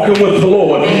 Enjoy walking with the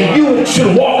Lord. You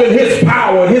should walk in His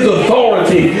power and His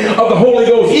authority of the Holy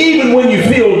Ghost, even when you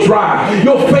feel dry.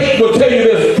 Your faith will tell you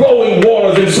there's flowing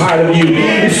waters inside of you.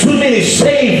 It's too many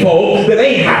saved folk that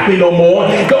ain't happy no more,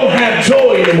 don't have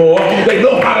joy anymore. They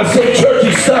know how to say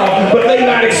churchy stuff, but they're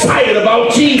not excited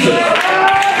about Jesus.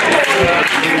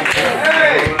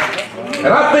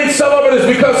 And I think some of it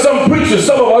is because some preachers,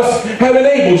 some of us, have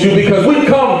enabled you, because we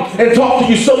come and talk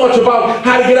to you so much about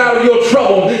how to get out of your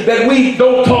trouble that we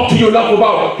don't talk to you enough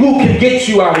about who can get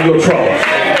you out of your trouble.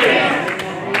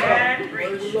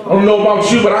 I don't know about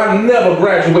you, but I never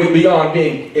graduate beyond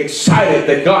being excited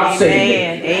that God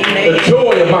saved me. The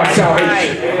joy of my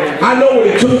salvation. I know what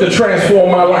it took to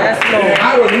transform my life.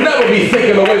 I would never be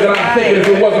thinking the way that I'm thinking if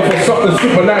it wasn't for something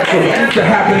supernatural to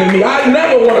happen in me. I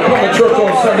never want to come to church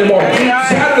on Sunday morning.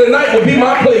 Saturday night would be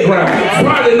my playground.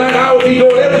 Friday night I would be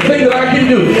doing everything that I can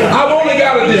do. I've only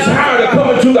got a desire to come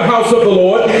into the house of the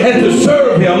Lord and to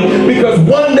serve Him, because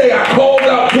one day I called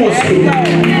out to a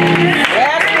student.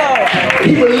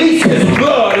 He released His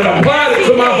blood and applied it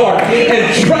to my heart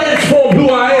and transformed who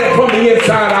I am from the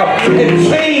inside out, and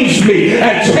changed me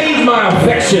and changed my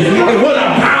affection and what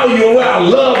I value and what I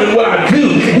love and what I do.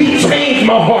 He changed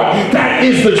my heart. That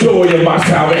is the joy of my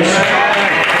salvation.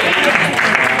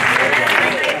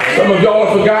 Some of y'all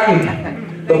have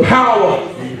forgotten the power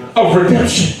of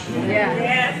redemption.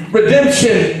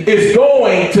 Redemption is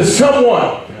going to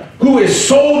someone who is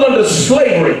sold under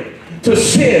slavery to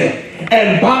sin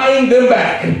and buying them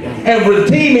back and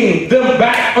redeeming them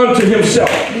back unto Himself.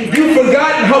 You've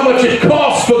forgotten how much it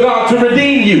costs for God to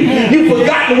redeem you. You've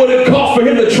forgotten what it costs for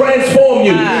Him to transform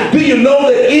you. Do you know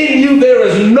that in you there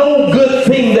is no good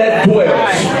thing that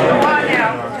dwells?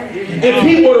 If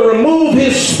He were to remove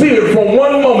His Spirit for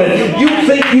one moment, you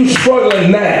think you're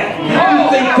struggling now. You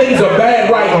think things are bad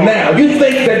right now. You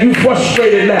think that you're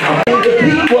frustrated now. If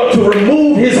He were to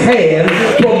remove His hand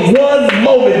from one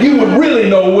moment, you would really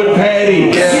know what bad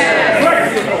is.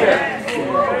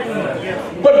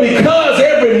 But because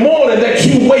every morning that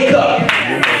you wake up,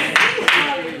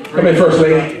 come here, First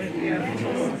Lady.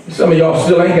 Some of y'all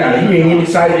still ain't got it. You ain't even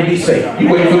excited to be saved. You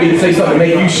waiting for me to say something to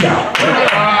make you shout.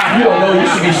 You don't know you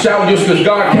should be shouting just because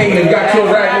God came and got your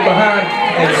ragged behind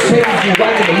and saved you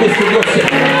right in the midst of your sin.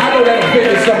 I know that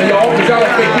offended some of y'all because y'all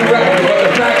don't think you ragged, but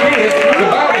the fact is, the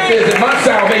Bible says that my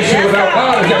salvation without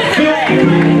God is as filthy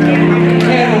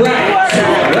and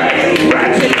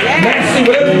ratchet, nasty,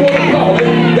 whatever you want to call it.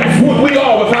 That's what we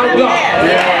are without God.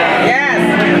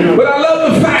 But I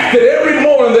love the fact that every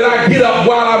morning that I get up,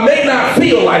 while I may not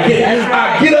feel like it,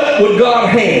 I get up with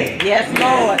God's hand. Yes,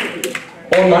 Lord.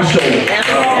 On my shoulder.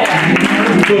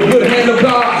 The good hand of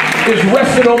God is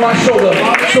resting on my shoulder.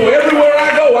 So everywhere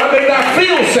I go, I may not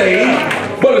feel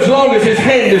saved, but as long as His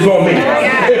hand is on me.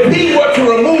 If He were to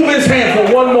remove His hand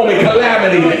for one moment,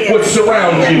 calamity would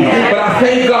surround you. But I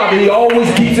thank God that He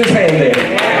always keeps His hand there.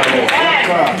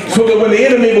 So that when the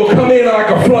enemy will come in like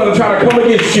a flood and try to come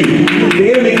against you,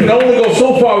 the enemy can only go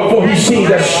so far before he sees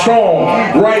that strong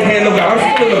right hand of God.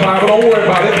 I'm still in the Bible, don't worry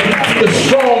about it. The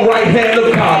strong right hand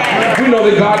of God. We know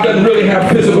that God doesn't really have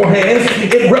physical hands.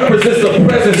 It represents the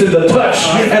presence and the touch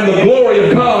and the glory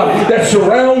of God that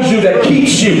surrounds you, that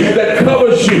keeps you, that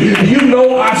covers you. You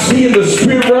know, I see in the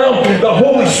spirit realm, the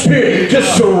Holy Spirit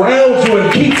just surrounds you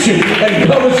and keeps you and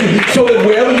covers you, so that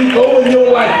wherever you go in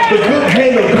your life, the good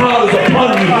hand of God is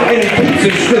upon you and it keeps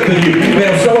and strengthens you.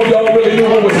 Now, some of y'all really knew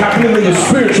what was happening in the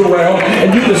spiritual realm,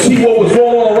 and you could see what was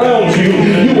going on around you.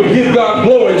 You would give God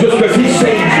glory just because He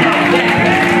saved you.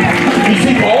 You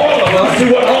see, for all of us, it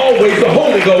was always the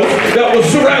Holy Ghost that was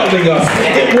surrounding us.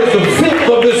 It was the filth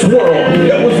of this world.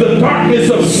 It was the darkness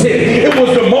of sin. It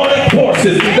was demonic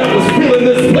forces that was filling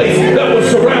this place, that was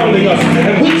surrounding us.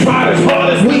 And we tried as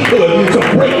hard as we could to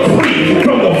break free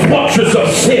from the fortress of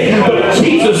sin. But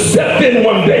Jesus stepped in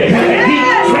one day and He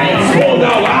transformed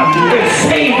our lives and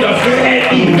saved us and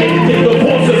evicted the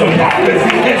forces of darkness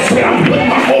and said, I'm putting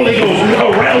my Holy Ghost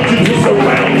around you to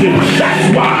surround you.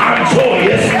 That's why I'm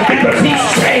joyous, because He's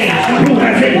changed who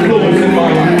has influence in my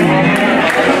life.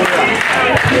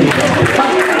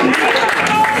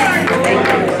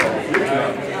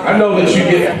 I know that you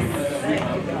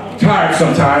get tired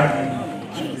sometimes.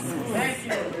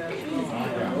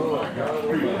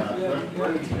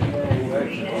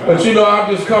 But you know, I've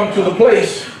just come to the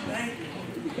place,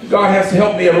 God has to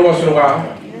help me every once in a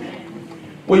while,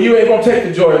 Well, you ain't going to take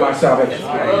the joy of my salvation.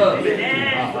 Might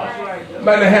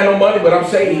not have no money, but I'm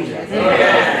saved.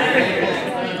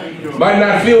 Might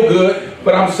not feel good,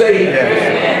 but I'm saved.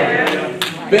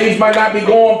 Things might not be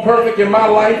going perfect in my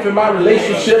life, in my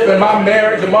relationship, in my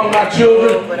marriage, among my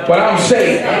children, but I'm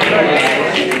saved.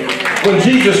 When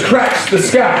Jesus cracks the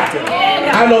sky,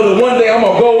 I know that one day I'm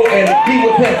going to go and be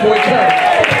with him for eternity.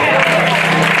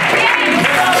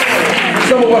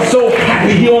 Some of us so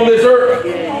happy here on this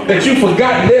earth that you've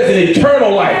forgotten there's an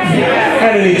eternal life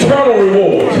and an eternal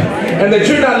reward. And that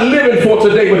you're not living for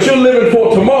today, but you're living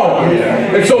for tomorrow.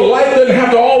 And so life doesn't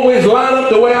have to always line up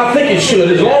the way I think it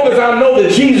should. As long as I know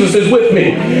that Jesus is with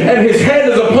me and his hand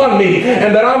is upon me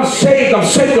and that I'm saved, I'm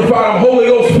sanctified, I'm Holy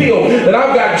Ghost filled, that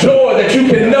I've got joy that you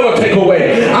can never take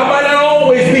away. I might not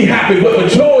always be happy, but the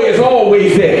joy is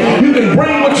always there. You can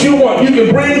bring what you want. You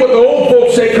can bring what the old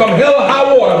folks say, come hell or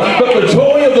high water, but the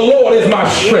joy of the Lord is my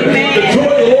strength. The joy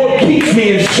of the Lord keeps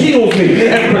me and shields me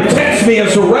and protects me and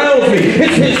surrounds me.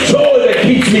 It's his joy that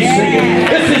keeps me singing.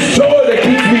 It's his joy that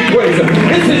keeps me praising.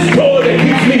 It's his joy that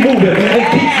keeps me moving and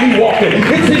keeps me walking.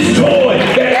 It's his joy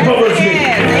that covers me.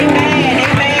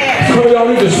 Some of y'all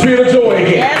need the spirit of joy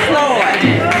again.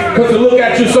 Because to look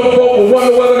at you, some folk will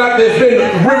wonder whether or not there's been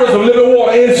rivers of living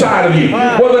water inside of you.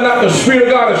 Whether or not the Spirit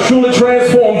of God has truly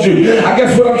transformed you. I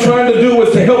guess what I'm trying to do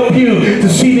is to help you to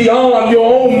see beyond your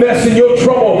own mess and your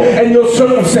trouble and your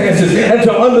circumstances and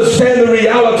to understand the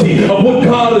reality of what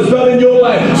God has done in your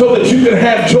life so that you can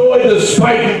have joy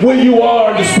despite where you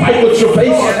are, despite what you're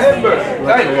facing.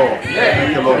 Thank you, Lord.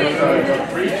 Thank you, Lord.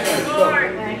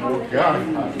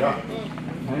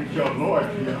 Thank you, Lord.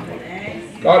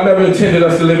 God never intended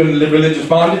us to live in religious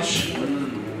bondage.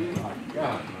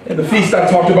 In the feast I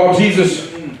talked about,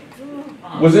 Jesus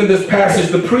was in this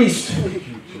passage. The priest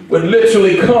would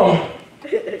literally come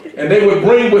and they would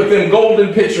bring with them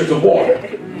golden pitchers of water.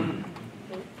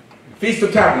 Feast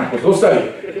of Tabernacles, go study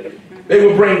it. They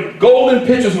would bring golden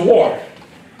pitchers of water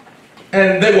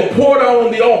and they would pour it out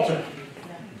on the altar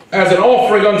as an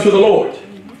offering unto the Lord.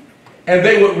 And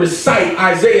they would recite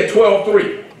Isaiah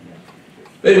 12:3.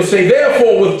 They would say,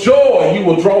 therefore with joy you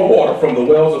will draw water from the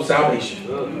wells of salvation.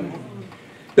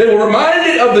 They were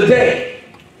reminded of the day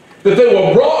that they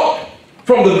were brought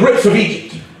from the grips of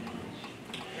Egypt.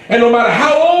 And no matter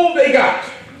how old they got,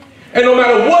 and no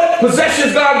matter what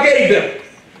possessions God gave them,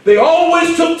 they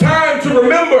always took time to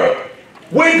remember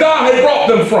where God had brought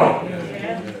them from.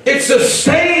 It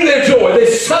sustained their joy. They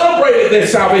celebrated their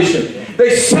salvation.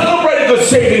 They celebrated the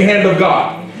saving hand of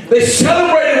God. They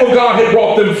celebrated where God had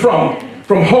brought them from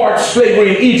hard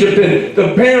slavery in Egypt and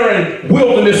the barren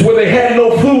wilderness where they had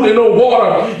no food and no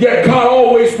water, yet God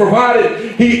always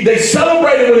provided. They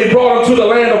celebrated when he brought them to the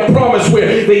land of promise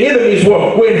where the enemies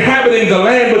were inhabiting the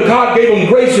land, but God gave them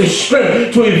grace and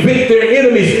strength to evict their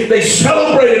enemies. They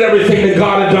celebrated everything that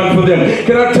God had done for them.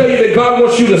 Can I tell you that God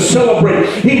wants you to celebrate?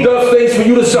 He does things for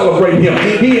you to celebrate him.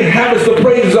 He inhabits the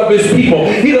praises of his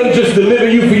people. He doesn't just deliver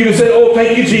you for you to say, oh,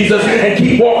 thank you, Jesus, and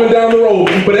keep walking down the road.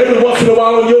 But every once in a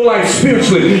while in your life, spiritually,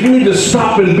 you need to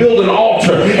stop and build an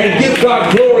altar and give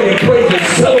God glory and praise and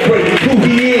celebrate who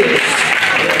he is.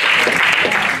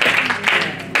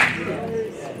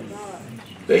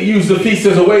 They use the feast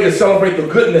as a way to celebrate the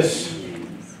goodness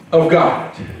of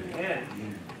God.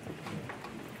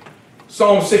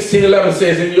 Psalm 16:11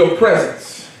 says, in your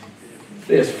presence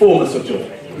there's fullness of joy.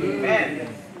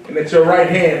 And at your right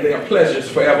hand there are pleasures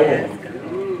forevermore.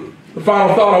 The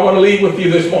final thought I want to leave with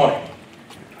you this morning,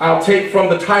 I'll take from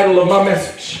the title of my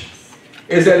message,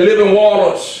 is that living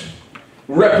waters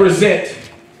represent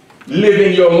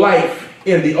living your life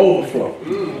in the overflow.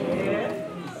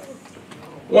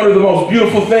 One of the most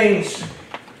beautiful things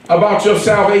about your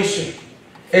salvation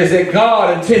is that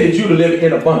God intended you to live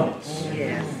in abundance.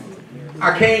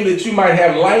 I came that you might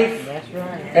have life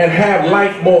and have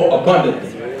life more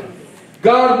abundantly.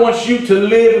 God wants you to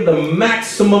live in the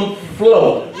maximum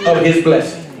flow of his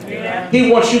blessing. He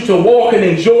wants you to walk and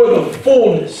enjoy the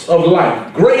fullness of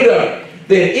life, greater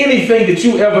than anything that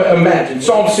you ever imagined.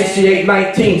 Psalm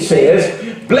 68:19 says,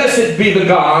 blessed be the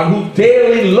God who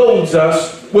daily loads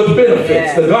us with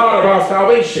benefits, the God of our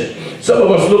salvation. Some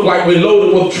of us look like we're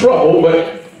loaded with trouble,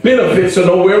 but benefits are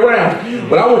nowhere around.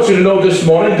 But I want you to know this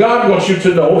morning, God wants you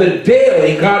to know that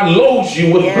daily God loads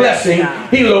you with blessing.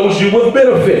 He loads you with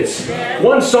benefits.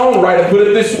 One songwriter put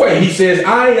it this way. He says,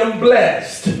 I am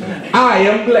blessed. I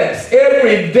am blessed.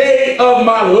 Every day of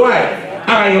my life,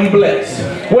 I am blessed.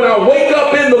 When I wake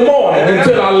up in the morning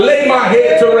until I lay my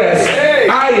head to rest,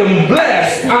 I am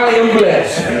blessed. I am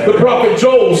blessed. The prophet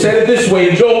Joel said it this way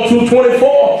in Joel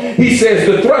 2:24. He says,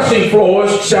 the threshing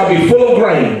floors shall be full of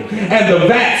grain, and the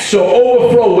vats shall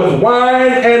overflow with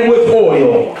wine and with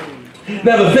oil.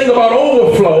 Now the thing about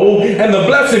overflow and the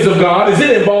blessings of God is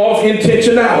it involves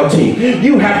intentionality.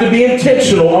 You have to be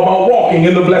intentional about walking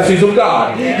in the blessings of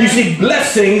God. You see,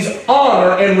 blessings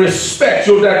honor and respect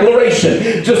your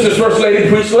declaration. Just as First Lady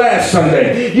preached last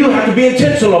Sunday, you have to be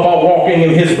intentional about walking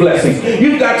in his blessings.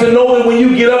 You've got to know that when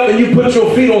you get up and you put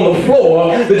your feet on the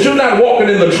floor, that you're not walking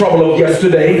in the trouble of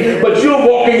yesterday, but you're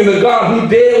walking in the God who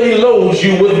daily loads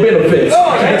you with benefits.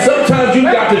 And sometimes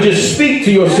you've got to just speak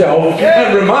to yourself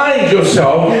and remind yourself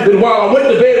that while I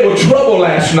went to bed with trouble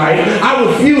last night, I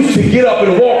refuse to get up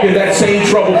and walk in that same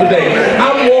trouble today.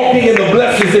 I'm walking in the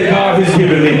blessings that God has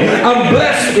given me. I'm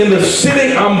blessed in the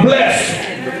city. I'm blessed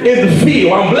in the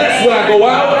field. I'm blessed when I go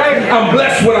out. I'm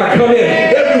blessed when I come in.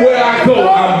 Everywhere I go,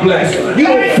 I'm blessed. You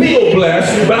don't feel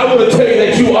blessed, but I want to tell you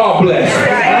that you are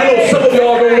blessed. I know some of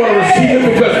y'all don't want to receive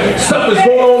it because stuff is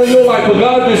going on in your life, but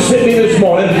God just sent me this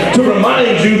morning to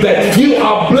remind you that you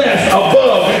are blessed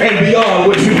above and beyond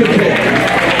what you can think.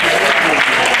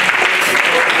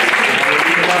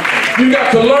 You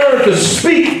got to learn to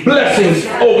speak blessings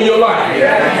over your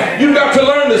life. You got to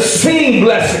learn to sing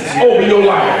blessings over your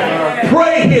life.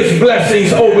 Pray his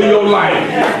blessings over your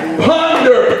life.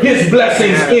 Ponder his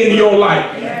blessings in your life.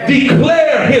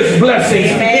 Declare his blessings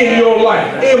in your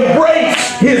life.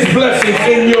 Embrace his blessings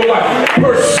in your life.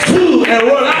 Pursue and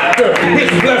run after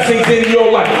his blessings in your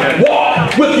life.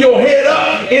 Walk with your head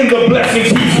up in the blessings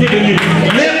he's given you.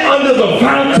 Live under the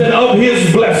fountain of his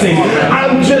blessings.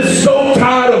 I'm just so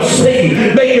tired of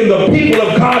Satan making the people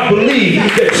of God believe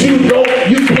that you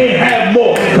can't have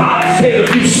more. God said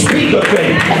if you speak a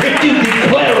thing, if you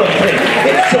declare a thing,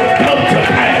 it shall come to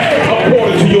pass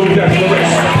according to your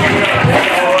declaration.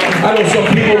 I know some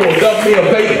people will dub me a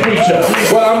faith preacher.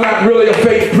 Well, I'm not really a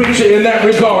faith preacher in that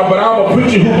regard, but I'm a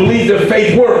preacher who believes that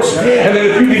faith works. And that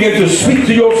if you begin to speak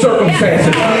to your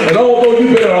circumstances, and although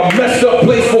you've been in a messed up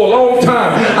place for a long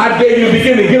time, I dare you to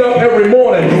begin to get up every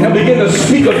morning and begin to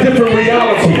speak a different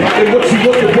reality than what you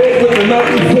went to bed with the night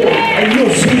before. And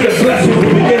you'll see that blessings will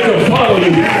begin to follow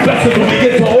you. Blessings will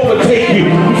begin to overtake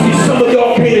you. You see, some of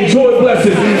y'all can't enjoy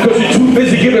blessings because you're too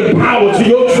busy giving power to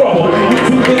your trouble. You're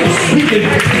too busy speaking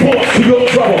force to your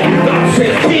trouble. God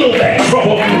said, feel that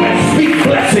trouble and speak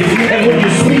blessings. And when you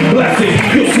speak blessings,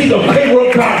 you'll see the favor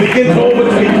of God begin to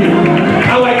overtake you.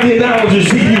 I like the analogy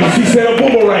she used. She said a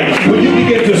boomerang. When you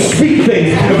begin to speak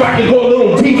things, if I can go a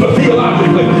little deeper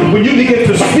theologically, when you begin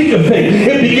to speak a thing,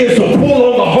 it begins to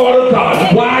pull on the heart of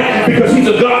God. Why? Because he's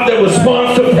a God that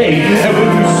responds to faith. And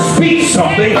when you speak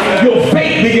something, your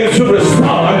faith begins to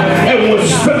respond. And when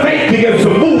faith begins to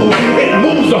move, it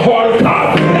moves the heart of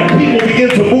God. And people begin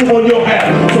to move on your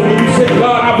behalf. So when you say,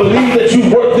 God, I believe that you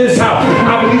worked this out.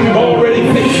 I believe you've already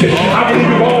fixed it. I believe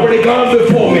you've already gone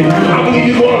before me. I believe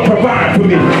you're going to provide for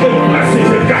me. The blessings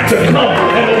have got to come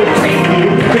and overtake you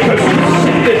because you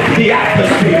shifted the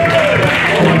atmosphere.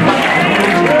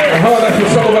 That's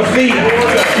what some of us need.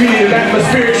 You need an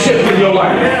atmospheric shift in your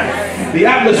life. The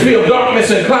atmosphere of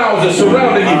darkness and clouds is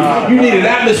surrounding you. You need an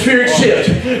atmospheric shift.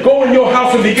 Go in your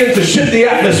house and begin to shift the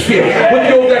atmosphere with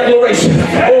your declaration.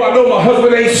 Oh, I know my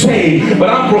husband ain't saved, but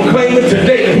I'm proclaiming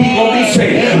today that he's going to be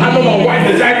saved. I know my wife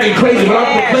is acting crazy, but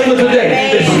I'm proclaiming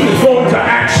today that she is going to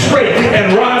act straight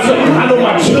and rise up. I know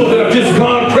my children have just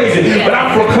gone crazy, but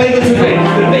I'm proclaiming today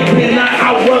that they cannot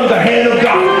outrun the hand of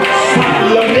God.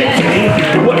 Stop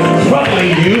lamenting what's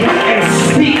troubling you and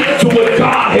speak to what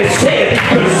God has said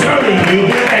concerning you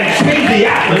and change the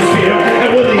atmosphere.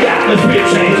 And when the atmosphere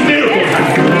changes, miracles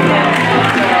happen.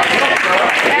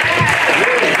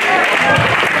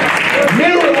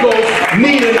 Miracles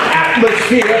need an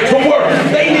atmosphere to work.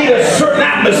 They need a certain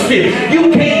atmosphere.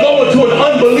 You can't go into an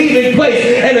unbelieving place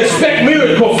and expect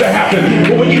miracles to happen.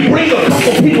 But when you bring a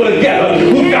couple people together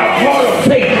who've got a heart of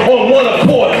faith on one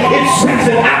accord, it sets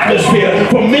an atmosphere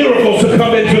for miracles to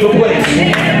come into the place.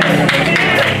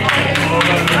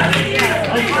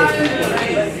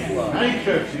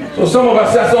 So some of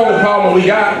us, that's the only problem we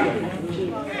got.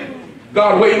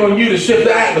 God waiting on you to shift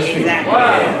the atmosphere.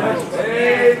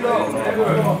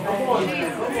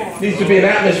 Needs to be an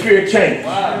atmospheric change. I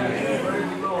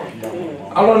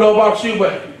don't know about you,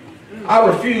 but I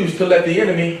refuse to let the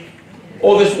enemy,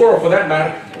 or this world for that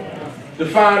matter,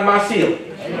 define my ceiling.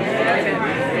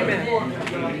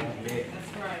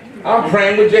 I'm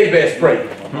praying with Jabez prayed.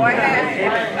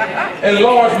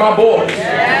 Enlarge my borders.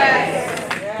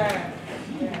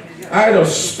 I don't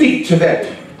speak to that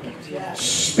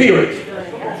spirit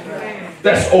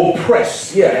that's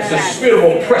oppressed. Yeah, it's a spirit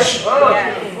of oppression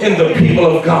in the people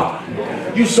of God.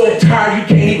 You're so tired you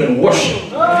can't even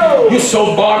worship. You're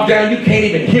so bogged down you can't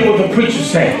even hear what the preacher's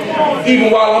saying.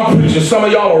 Even while I'm preaching, some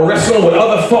of y'all are wrestling with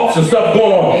other thoughts and stuff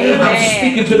going on. I'm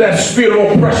speaking to that spirit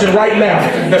of oppression right now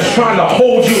that's trying to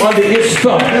hold you under its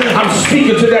thumb. I'm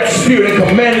speaking to that spirit and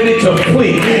commanding it to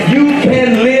flee. You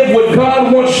can live what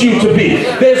God wants you to be.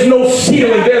 There's no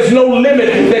ceiling, there's no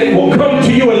limit that will come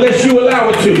to you unless you allow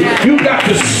it to. You got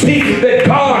to speak that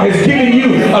God has given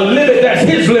you a limit that's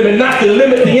his limit, not the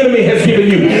limit the enemy has given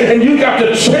you. And you got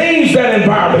to change that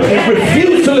environment.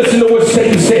 Refuse to listen to what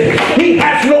Satan said. He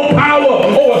has no power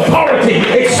or authority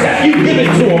except you give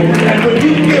it to him. And when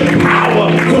you give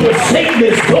power to what Satan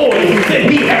is doing,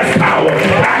 then he has power.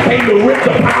 I came to rip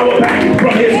the power back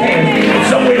from his hands.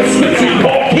 Somewhere in the scripture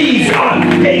called keys. God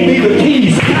gave me the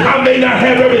keys. I may not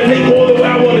have everything going the way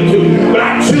I wanted to, but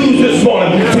I choose this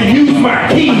morning to use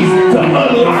my keys to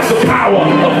unlock the power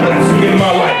of blessing in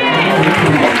my life.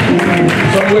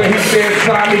 Somewhere he says,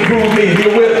 try me, prove me.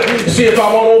 You're with it. See if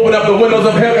I won't open up the windows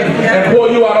of heaven and pour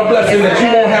you out a blessing that you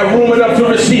won't have room enough to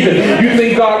receive it. You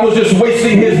think God was just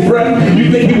wasting his breath? You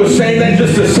think he was saying that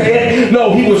just to say it?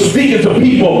 No, he was speaking to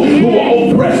people who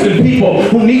are oppressed and people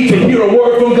who need to hear a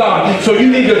word from God. So you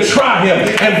need to try him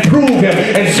and prove him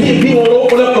and see if he won't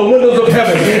open up the windows of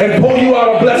heaven and pour you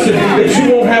out a blessing that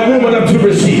you won't have room enough to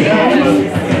receive.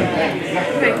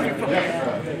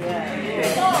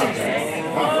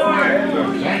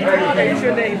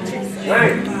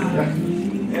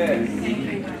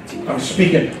 I'm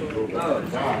speaking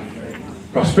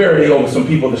prosperity over some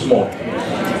people this morning.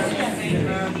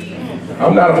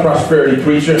 I'm not a prosperity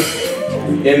preacher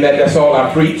in that that's all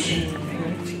I preach,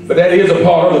 but that is a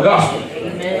part of the gospel.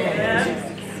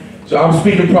 So I'm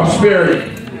speaking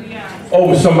prosperity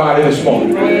over somebody this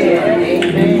morning.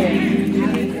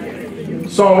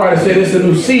 Songwriter said it's a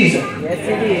new season. Yes,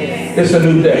 it is. It's a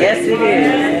new day. Yes, it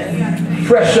is.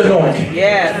 Fresh anointing.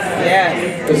 Yes,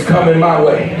 yes. It's coming my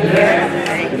way. Yes.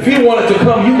 If you want it to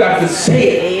come, you got to say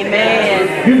it.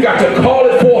 Amen. You got to call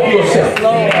it forth yourself. Yes,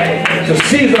 Lord. It's a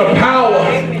season of power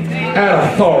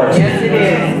and authority. Yes, it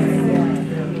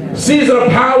is. Season of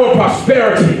power and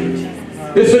prosperity.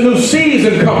 It's a new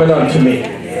season coming unto me.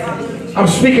 I'm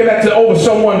speaking that to over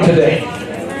someone today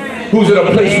who's in a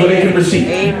place where they can receive.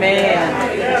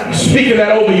 Amen. I'm speaking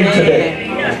that over you today.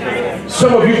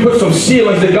 Some of you put some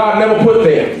ceilings that God never put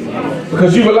there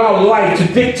because you've allowed life to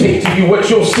dictate to you what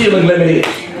your ceiling limit is.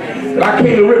 And I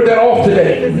came to rip that off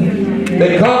today.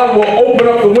 That God will open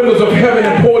up the windows of heaven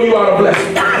and pour you out a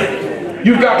blessing.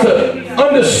 You've got to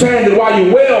understand that while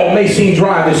your well may seem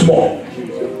dry this morning,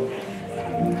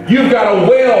 you've got a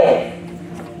well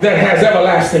that has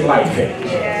everlasting life in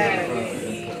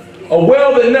it. A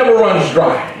well that never runs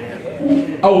dry.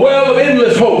 A well of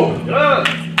endless hope.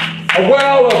 A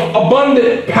well of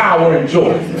abundant power and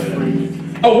joy.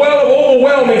 A well of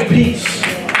overwhelming peace.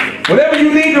 Whatever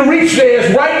you need to reach there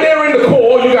is right there in the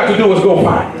core. All you got to do is go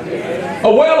find it. A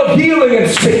well of healing and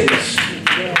sickness.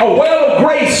 A well of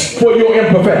grace for your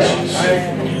imperfections.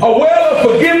 A well of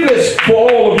forgiveness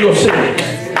for all of your sins.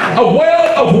 A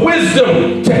well of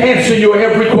wisdom to answer your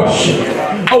every question.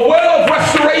 A well of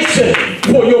restoration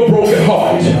for your broken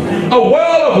heart. A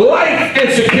well of life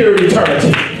and secure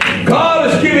eternity. God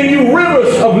is giving you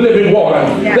rivers of living water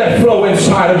that flow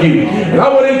inside of you. And I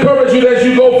would encourage you as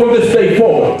you go from this day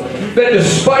forward, that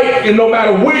despite and no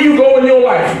matter where you go in your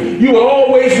life, you will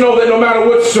always know that no matter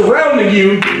what's surrounding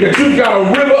you, that you've got a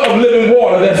river of living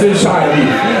water that's inside of you.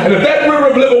 And if that river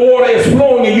of living water is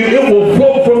flowing in you, it will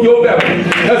flow from your belly.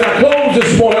 As I close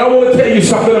this morning, I want to tell you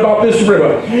something about this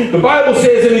river. The Bible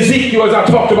says in Ezekiel, as I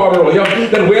talked about earlier,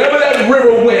 that wherever that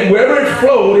river went, wherever it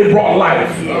flowed, it brought life.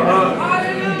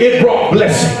 It brought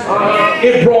blessing.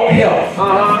 It brought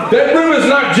health. That river is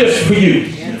not just for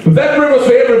you. That river is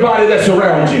for everybody that's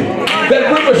around you. That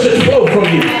river should flow from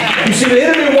you. You see, the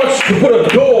enemy wants to put a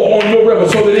door on your river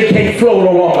so that it can't flow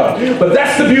no longer. But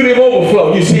that's the beauty of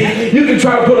overflow. You see, you can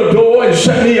try to put a door and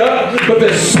shut me up, but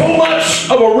there's so much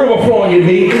of a river flowing in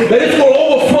me that it's going to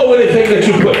overflow anything that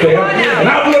you put there. And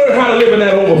I've learned how to live in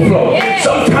that overflow.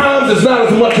 Sometimes it's not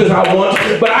as much as I want,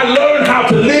 but I learned how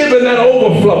to live in that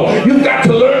overflow. You've got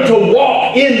to learn to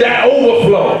walk in that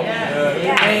overflow.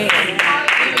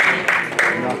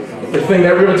 Everything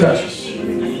that river touches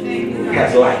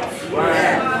has life.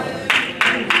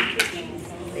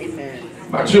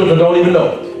 My children don't even know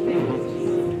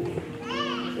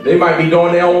it. They might be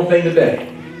doing their own thing today,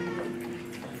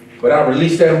 but I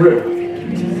released that river.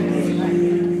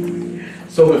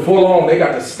 So before long, they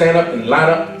got to stand up and line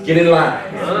up, get in line.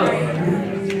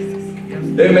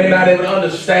 They may not even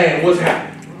understand what's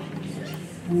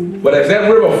happening, but as that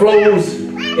river flows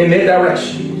in their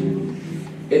direction,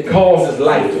 it causes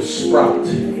life to sprout,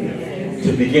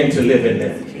 to begin to live in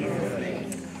them.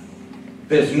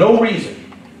 There's no reason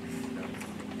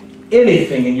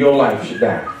anything in your life should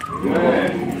die.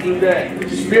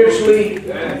 Spiritually,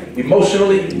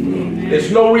 emotionally,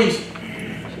 there's no reason.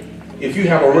 If you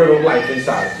have a river of life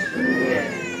inside of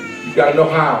you, you got to know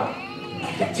how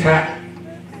to tap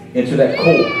into that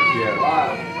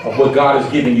core of what God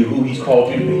has given you, who He's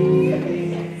called you to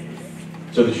be,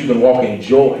 so that you can walk in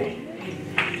joy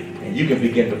and you can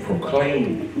begin to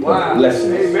proclaim the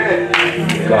blessings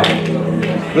of God.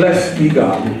 Blessed be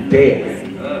God who daily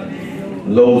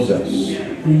loads us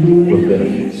with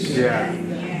benefits.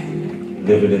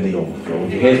 Living in the overflow.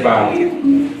 With your heads bowed,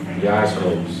 your eyes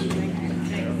closed.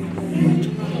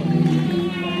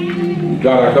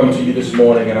 God, I come to you this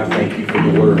morning and I thank you for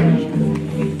your word.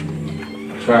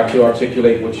 I try to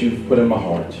articulate what you've put in my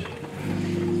heart.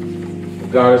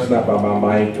 God, it's not by my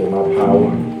might or my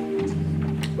power,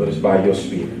 but it's by your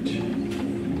spirit.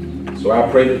 So I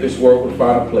pray that this word would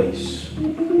find a place,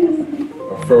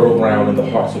 a fertile ground in the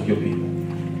hearts of your people.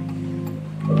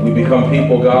 That we become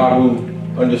people, God,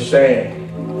 who understand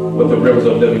what the rivers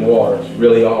of living waters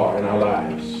really are in our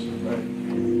lives.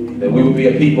 That we would be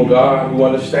a people, God, who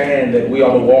understand that we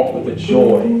ought to walk with the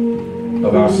joy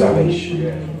of our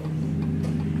salvation.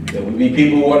 That we be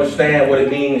people who understand what it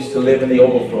means to live in the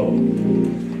overflow.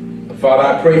 Father,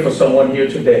 I pray for someone here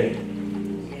today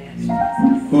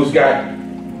who's got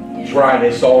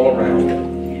dryness all around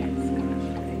them.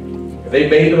 They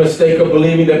made the mistake of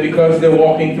believing that because they're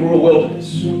walking through a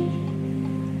wilderness,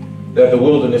 that the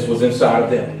wilderness was inside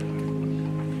of them.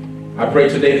 I pray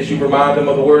today that you remind them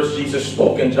of the words Jesus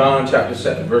spoke in John chapter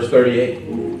 7, verse 38,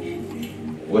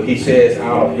 where he says,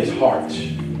 out of his heart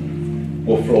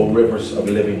will flow rivers of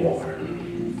living water.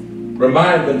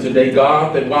 Remind them today,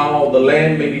 God, that while the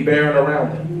land may be barren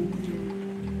around them,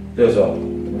 there's a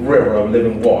river of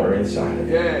living water inside of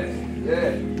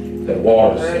them. That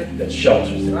waters them, that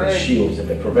shelters them, that shields them,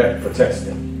 that protects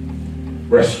them,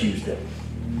 rescues them,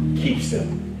 keeps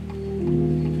them.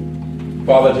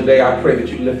 Father, today I pray that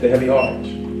you lift the heavy heart.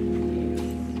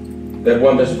 That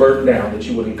one that's burdened down, that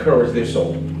you would encourage their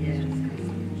soul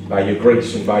by your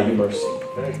grace and by your mercy.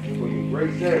 Thank you for your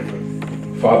grace and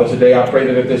mercy. Father, today I pray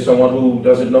that if there's someone who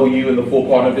doesn't know you in the full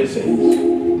pardon of their sins,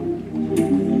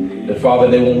 that Father,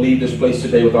 they won't leave this place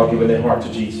today without giving their heart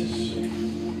to Jesus.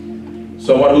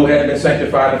 Someone who hadn't been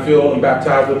sanctified and filled and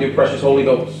baptized with your precious Holy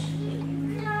Ghost,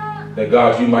 that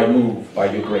God, you might move by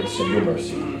your grace and your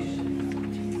mercy.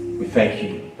 We thank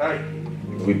you. Thank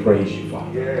you. We praise you,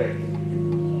 Father. Yeah.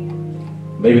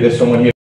 Maybe there's someone here